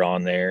 They're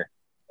on there.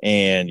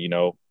 And,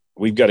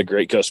 we've got a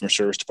great customer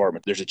service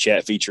department. There's a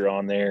chat feature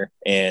on there.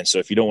 And so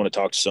if you don't want to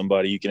talk to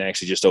somebody, you can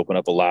actually just open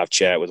up a live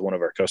chat with one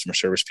of our customer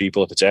service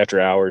people. If it's after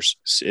hours,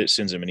 it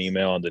sends them an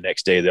email, and the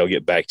next day they'll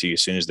get back to you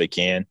as soon as they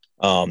can.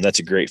 That's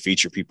a great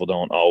feature people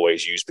don't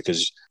always use,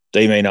 because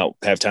they may not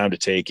have time to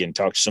take and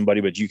talk to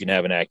somebody, but you can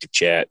have an active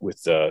chat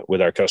with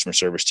our customer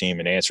service team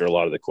and answer a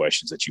lot of the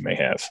questions that you may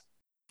have.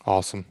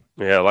 Awesome.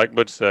 Yeah, like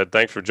Butch said,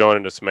 thanks for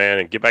joining us, man,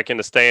 and get back in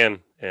the stand,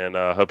 and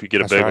hope you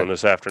get a big one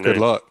this afternoon.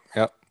 Good luck.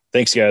 Yep.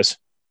 Thanks, guys.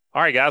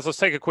 All right, guys, let's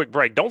take a quick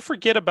break. Don't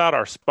forget about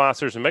our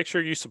sponsors and make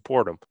sure you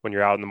support them when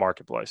you're out in the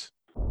marketplace.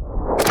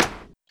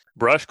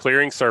 Brush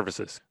clearing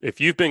services.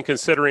 If you've been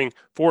considering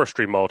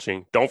forestry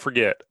mulching, don't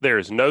forget, there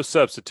is no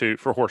substitute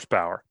for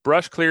horsepower.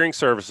 Brush clearing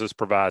services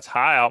provides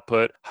high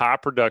output, high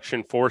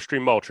production forestry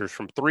mulchers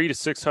from 300 to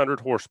 600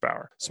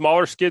 horsepower.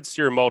 Smaller skid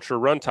steer mulcher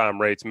runtime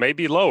rates may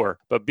be lower,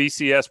 but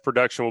BCS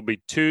production will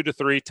be 2 to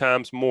 3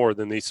 times more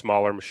than these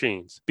smaller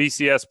machines.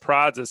 BCS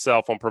prides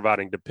itself on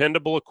providing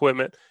dependable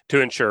equipment to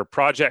ensure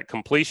project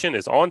completion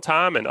is on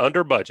time and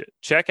under budget.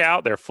 Check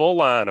out their full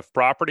line of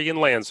property and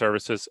land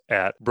services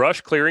at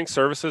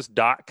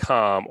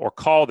brushclearingservices.com or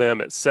call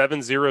them at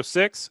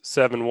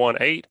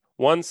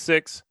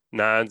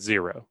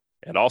 706-718-1690.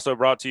 And also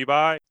brought to you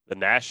by the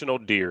National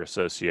Deer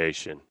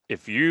Association.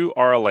 If you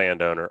are a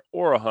landowner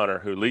or a hunter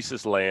who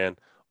leases land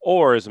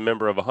or is a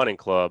member of a hunting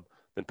club,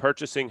 then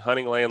purchasing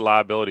hunting land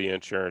liability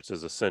insurance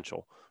is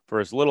essential. For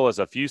as little as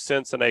a few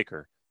cents an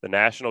acre, the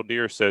National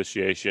Deer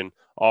Association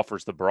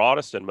offers the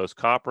broadest and most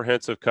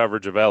comprehensive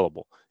coverage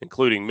available,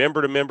 including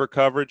member-to-member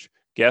coverage,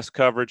 guest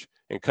coverage,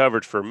 and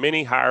coverage for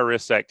many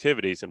higher-risk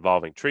activities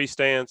involving tree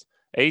stands,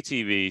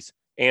 ATVs,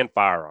 and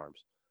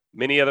firearms.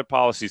 Many other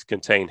policies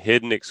contain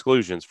hidden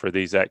exclusions for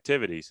these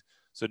activities,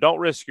 so don't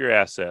risk your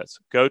assets.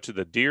 Go to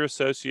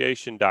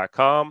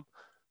thedeerassociation.com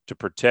to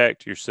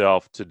protect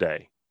yourself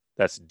today.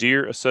 That's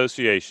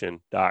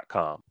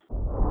deerassociation.com.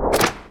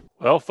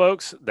 Well,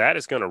 folks, that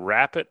is going to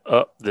wrap it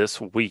up this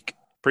week.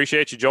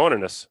 Appreciate you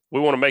joining us. We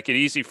want to make it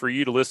easy for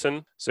you to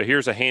listen, so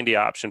here's a handy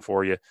option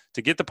for you.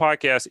 To get the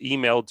podcast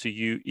emailed to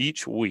you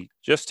each week,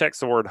 just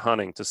text the word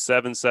hunting to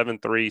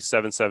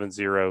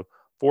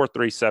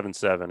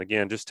 773-770-4377.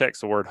 Again, just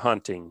text the word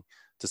hunting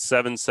to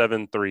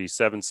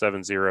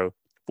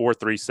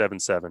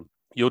 773-770-4377.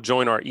 You'll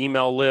join our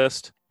email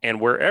list, and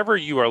wherever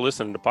you are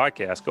listening to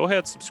podcasts, go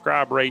ahead,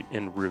 subscribe, rate,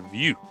 and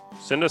review.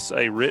 Send us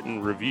a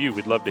written review.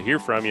 We'd love to hear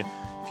from you.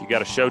 If you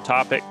got a show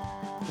topic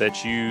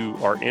that you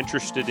are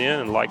interested in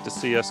and like to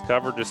see us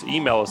cover, just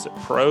email us at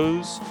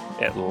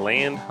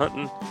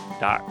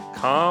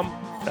pros@landhunting.com.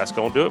 That's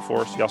going to do it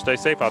for us. Y'all stay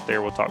safe out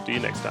there. We'll talk to you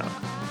next time.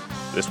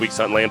 This week's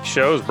Hunt Land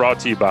Show is brought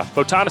to you by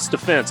Photonis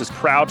Defense is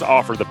proud to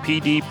offer the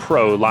PD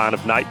Pro line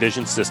of night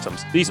vision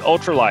systems. These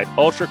ultralight,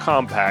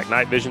 ultra-compact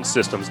night vision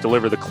systems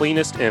deliver the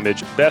cleanest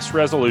image, best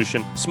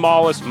resolution,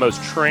 smallest,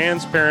 most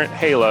transparent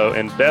halo,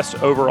 and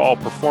best overall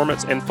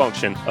performance and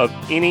function of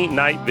any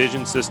night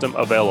vision system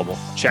available.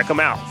 Check them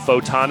out.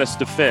 Photonis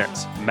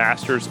Defense,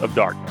 Masters of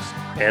Darkness.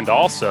 And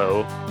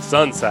also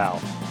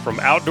SunSouth. From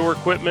outdoor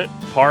equipment,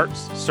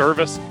 parts,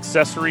 service,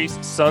 accessories,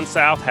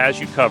 SunSouth has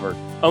you covered.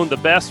 Own the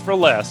best for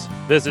less.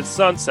 Visit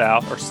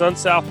SunSouth or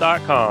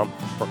sunsouth.com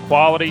for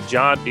quality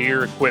John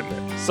Deere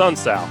equipment.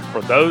 SunSouth,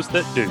 for those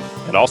that do.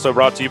 And also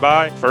brought to you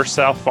by First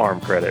South Farm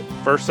Credit.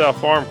 First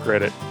South Farm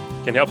Credit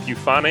can help you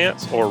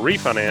finance or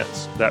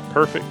refinance that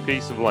perfect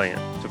piece of land.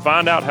 To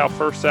find out how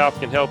First South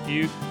can help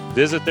you,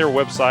 visit their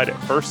website at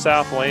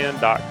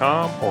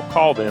firstsouthland.com or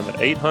call them at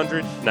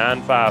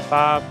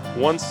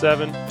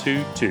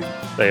 800-955-1722.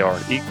 They are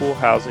an equal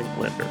housing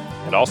lender.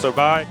 And also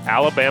by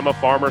Alabama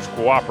Farmers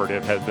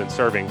Cooperative has been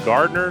serving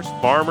gardeners,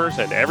 farmers,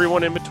 and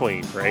everyone in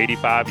between for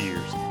 85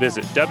 years.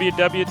 Visit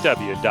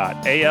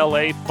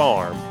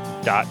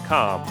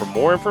www.alafarm.com for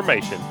more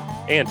information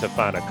and to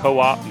find a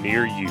co-op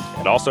near you.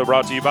 And also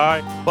brought to you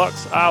by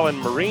Bucks Island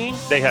Marine.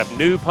 They have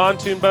new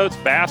pontoon boats,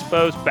 bass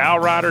boats, bow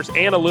riders,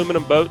 and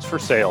aluminum boats for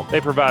sale. They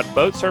provide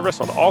boat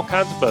service on all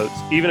kinds of boats,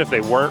 even if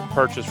they weren't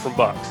purchased from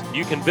Bucks.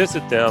 You can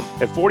visit them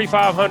at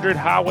 4500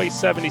 Highway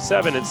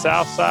 77 in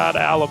Southside,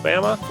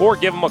 Alabama, or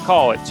give them a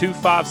call at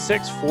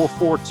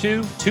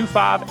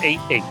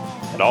 256-442-2588.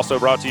 And also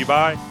brought to you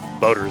by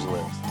Boaters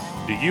List.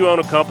 Do you own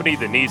a company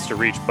that needs to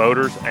reach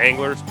boaters,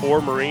 anglers, or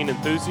marine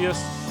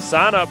enthusiasts?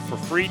 Sign up for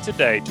free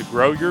today to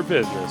grow your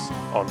business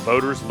on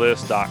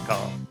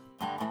boaterslist.com.